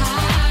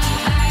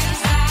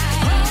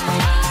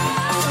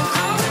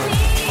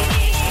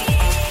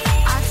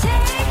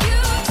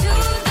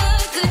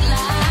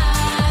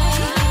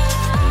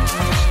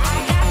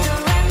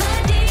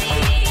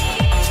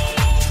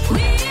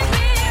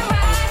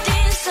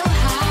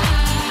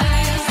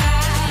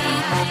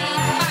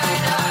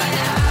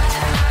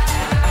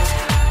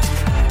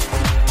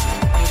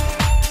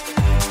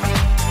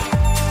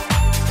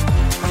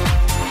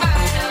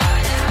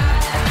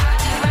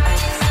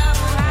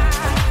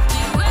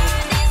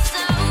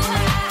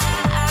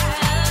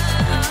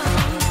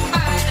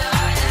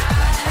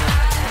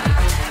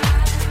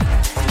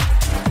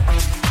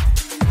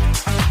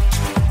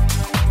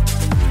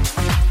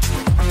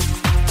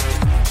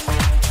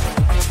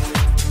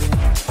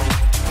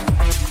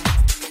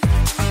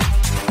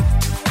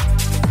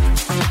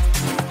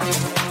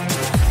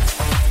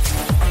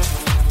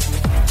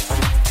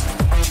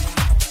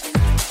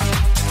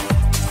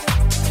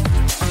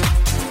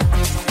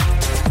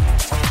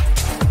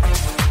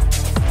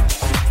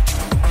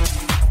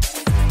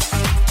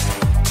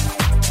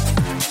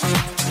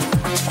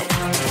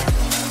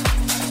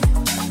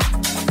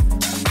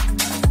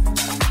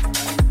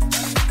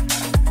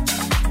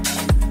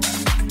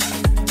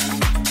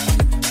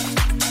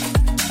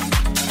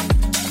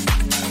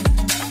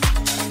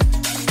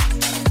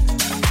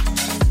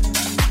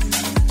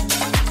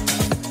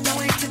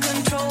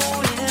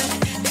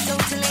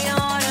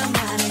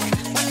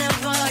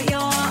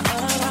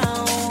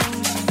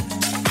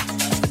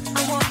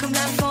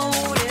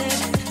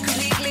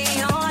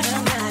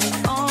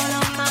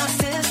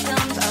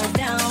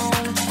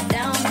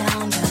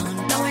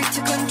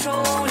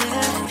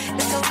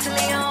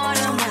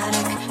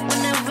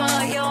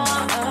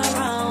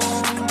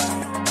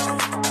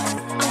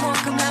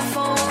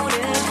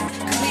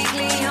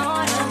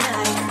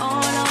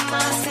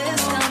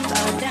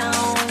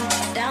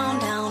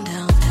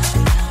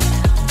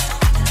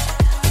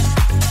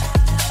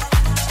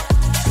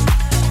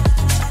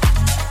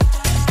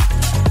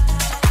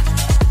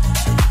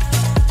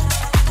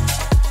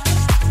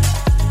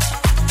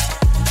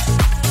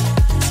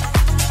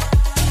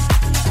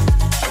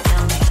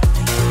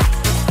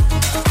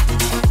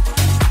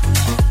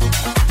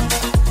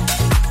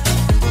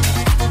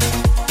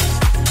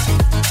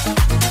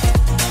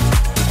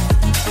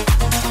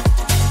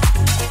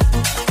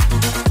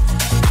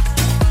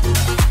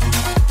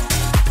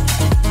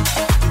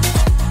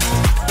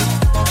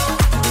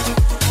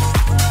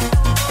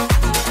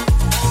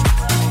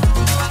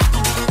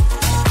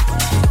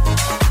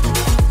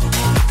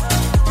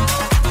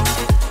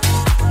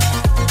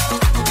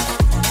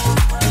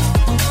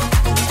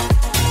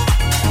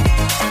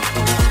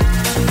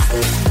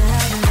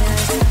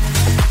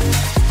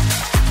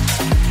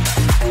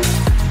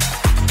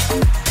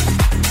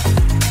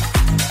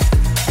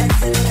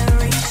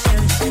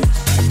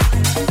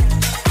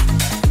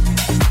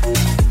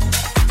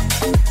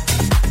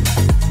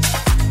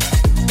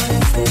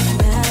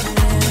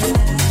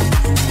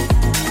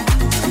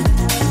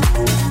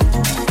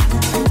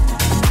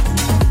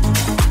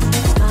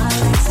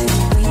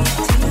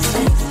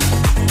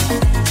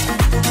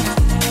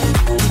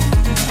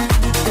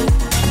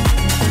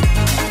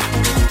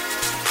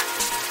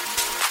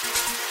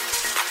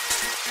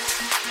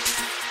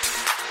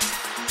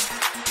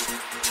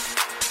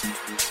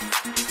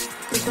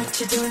what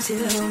you're doing to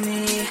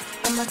me.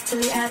 I'm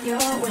utterly at your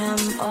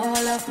whim.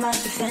 All of my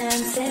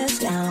defenses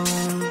down.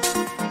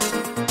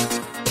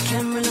 The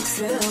camera looks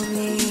through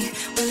me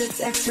with its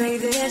X-ray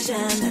vision,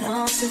 and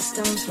all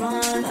systems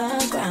run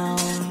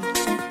aground.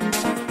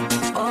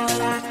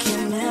 All I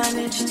can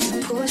manage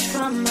to push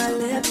from my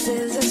lips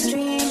is a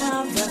stream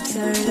of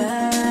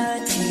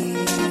absurdity.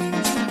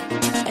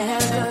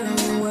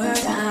 Every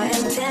word I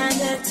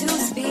intended to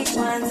speak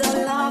winds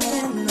aloft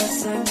in the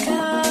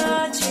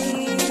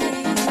circuitry.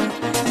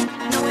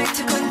 No way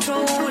to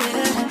control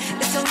it,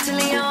 it's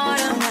totally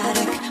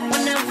automatic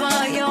whenever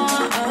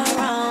you're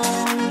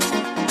around.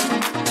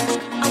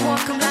 I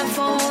walk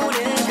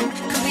blindfolded,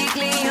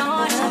 completely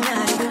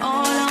automatic.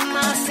 All of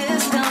my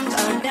systems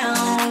are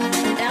down,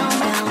 down,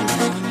 down,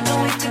 down. No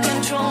way to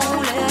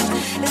control it,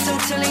 it's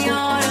totally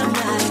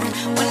automatic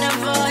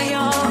whenever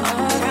you're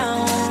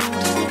around.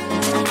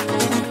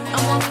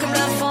 I'm walking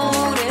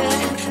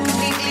blindfolded,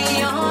 completely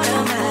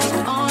automatic.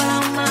 All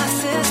of my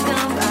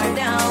systems are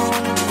down,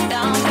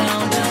 down,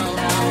 down, down,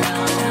 down,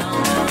 down, down,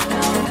 down,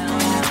 down, down.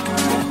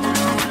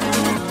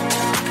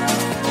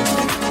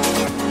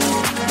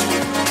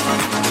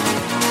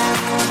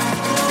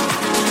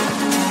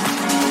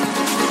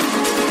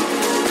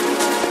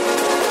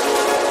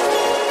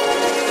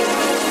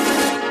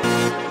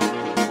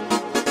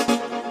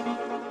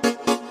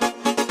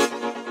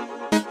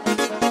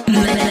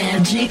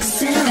 Magic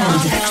Sound.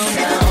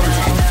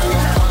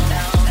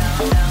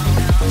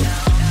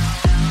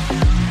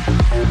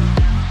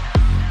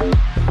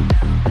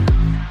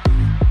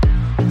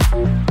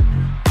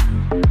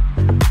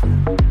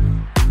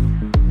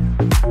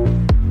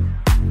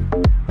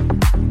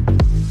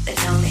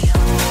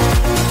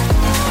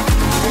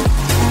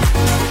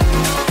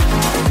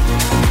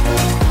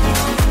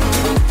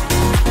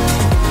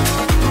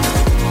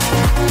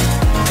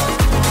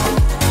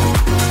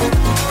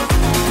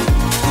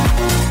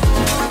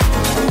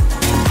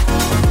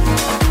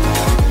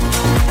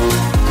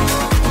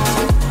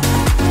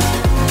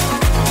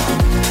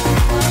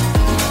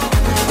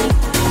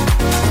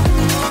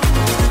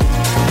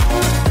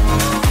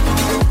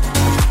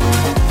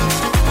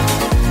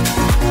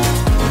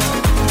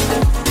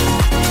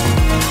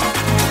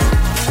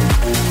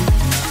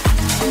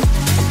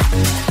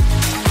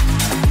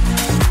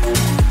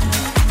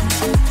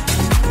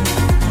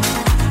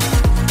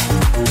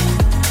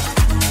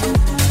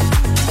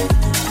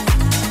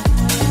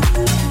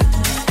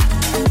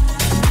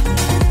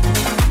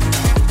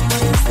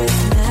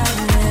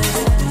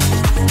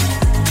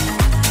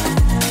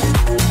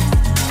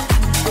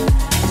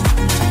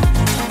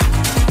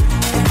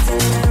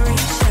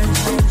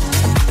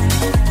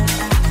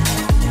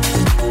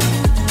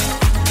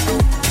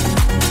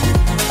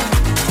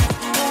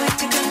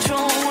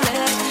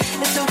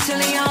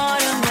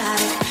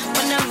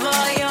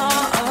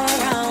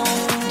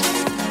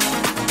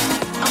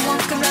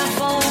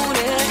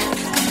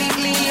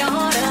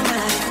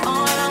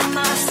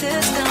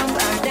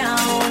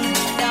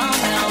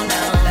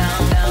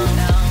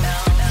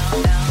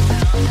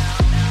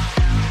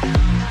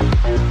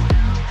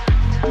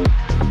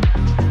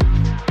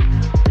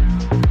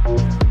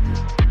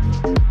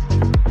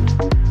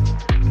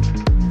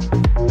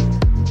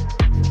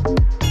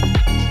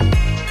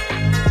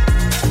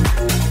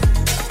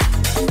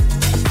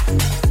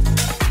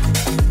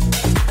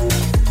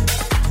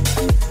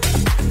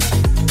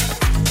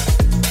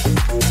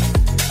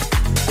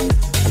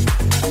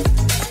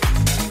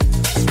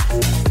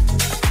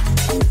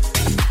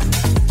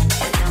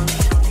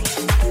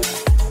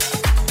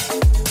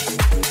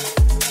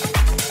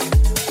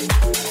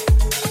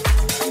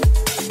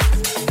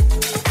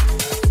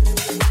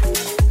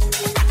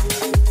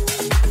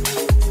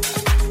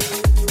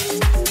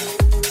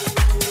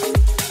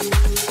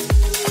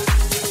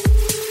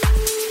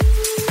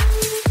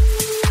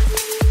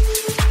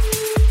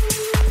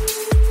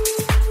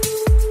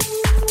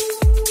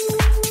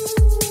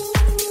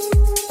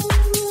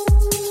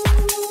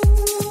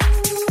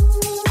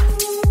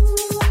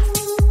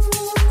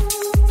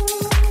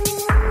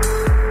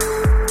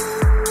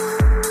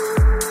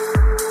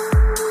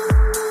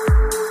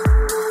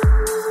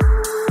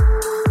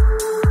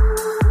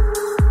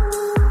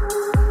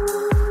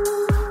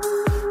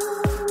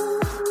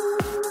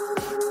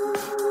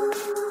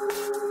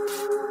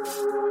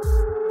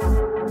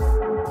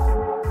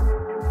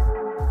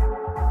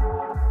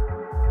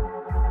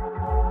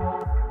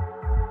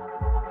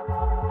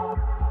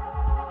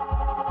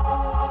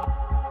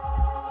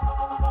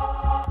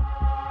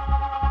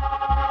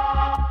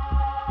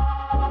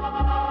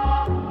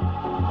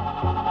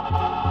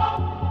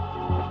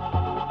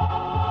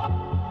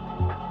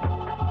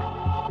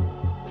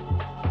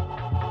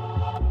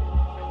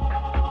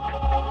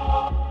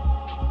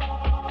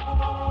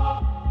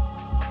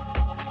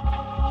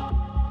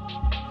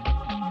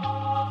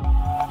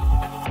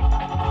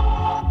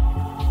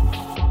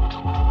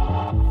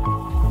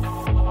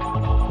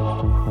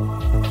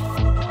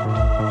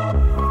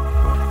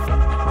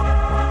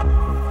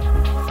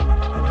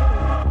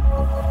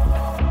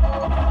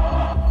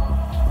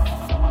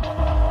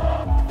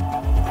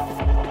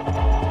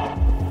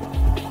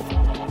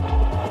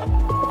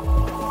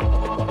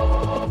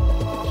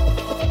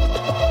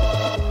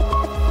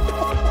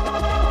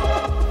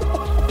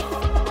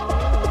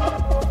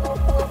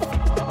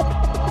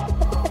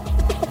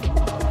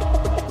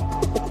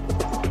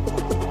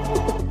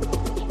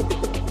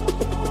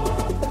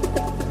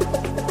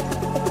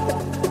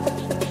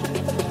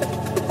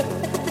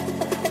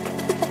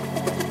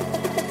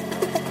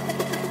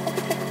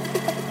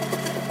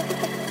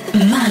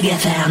 Mug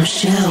FM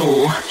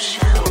Show.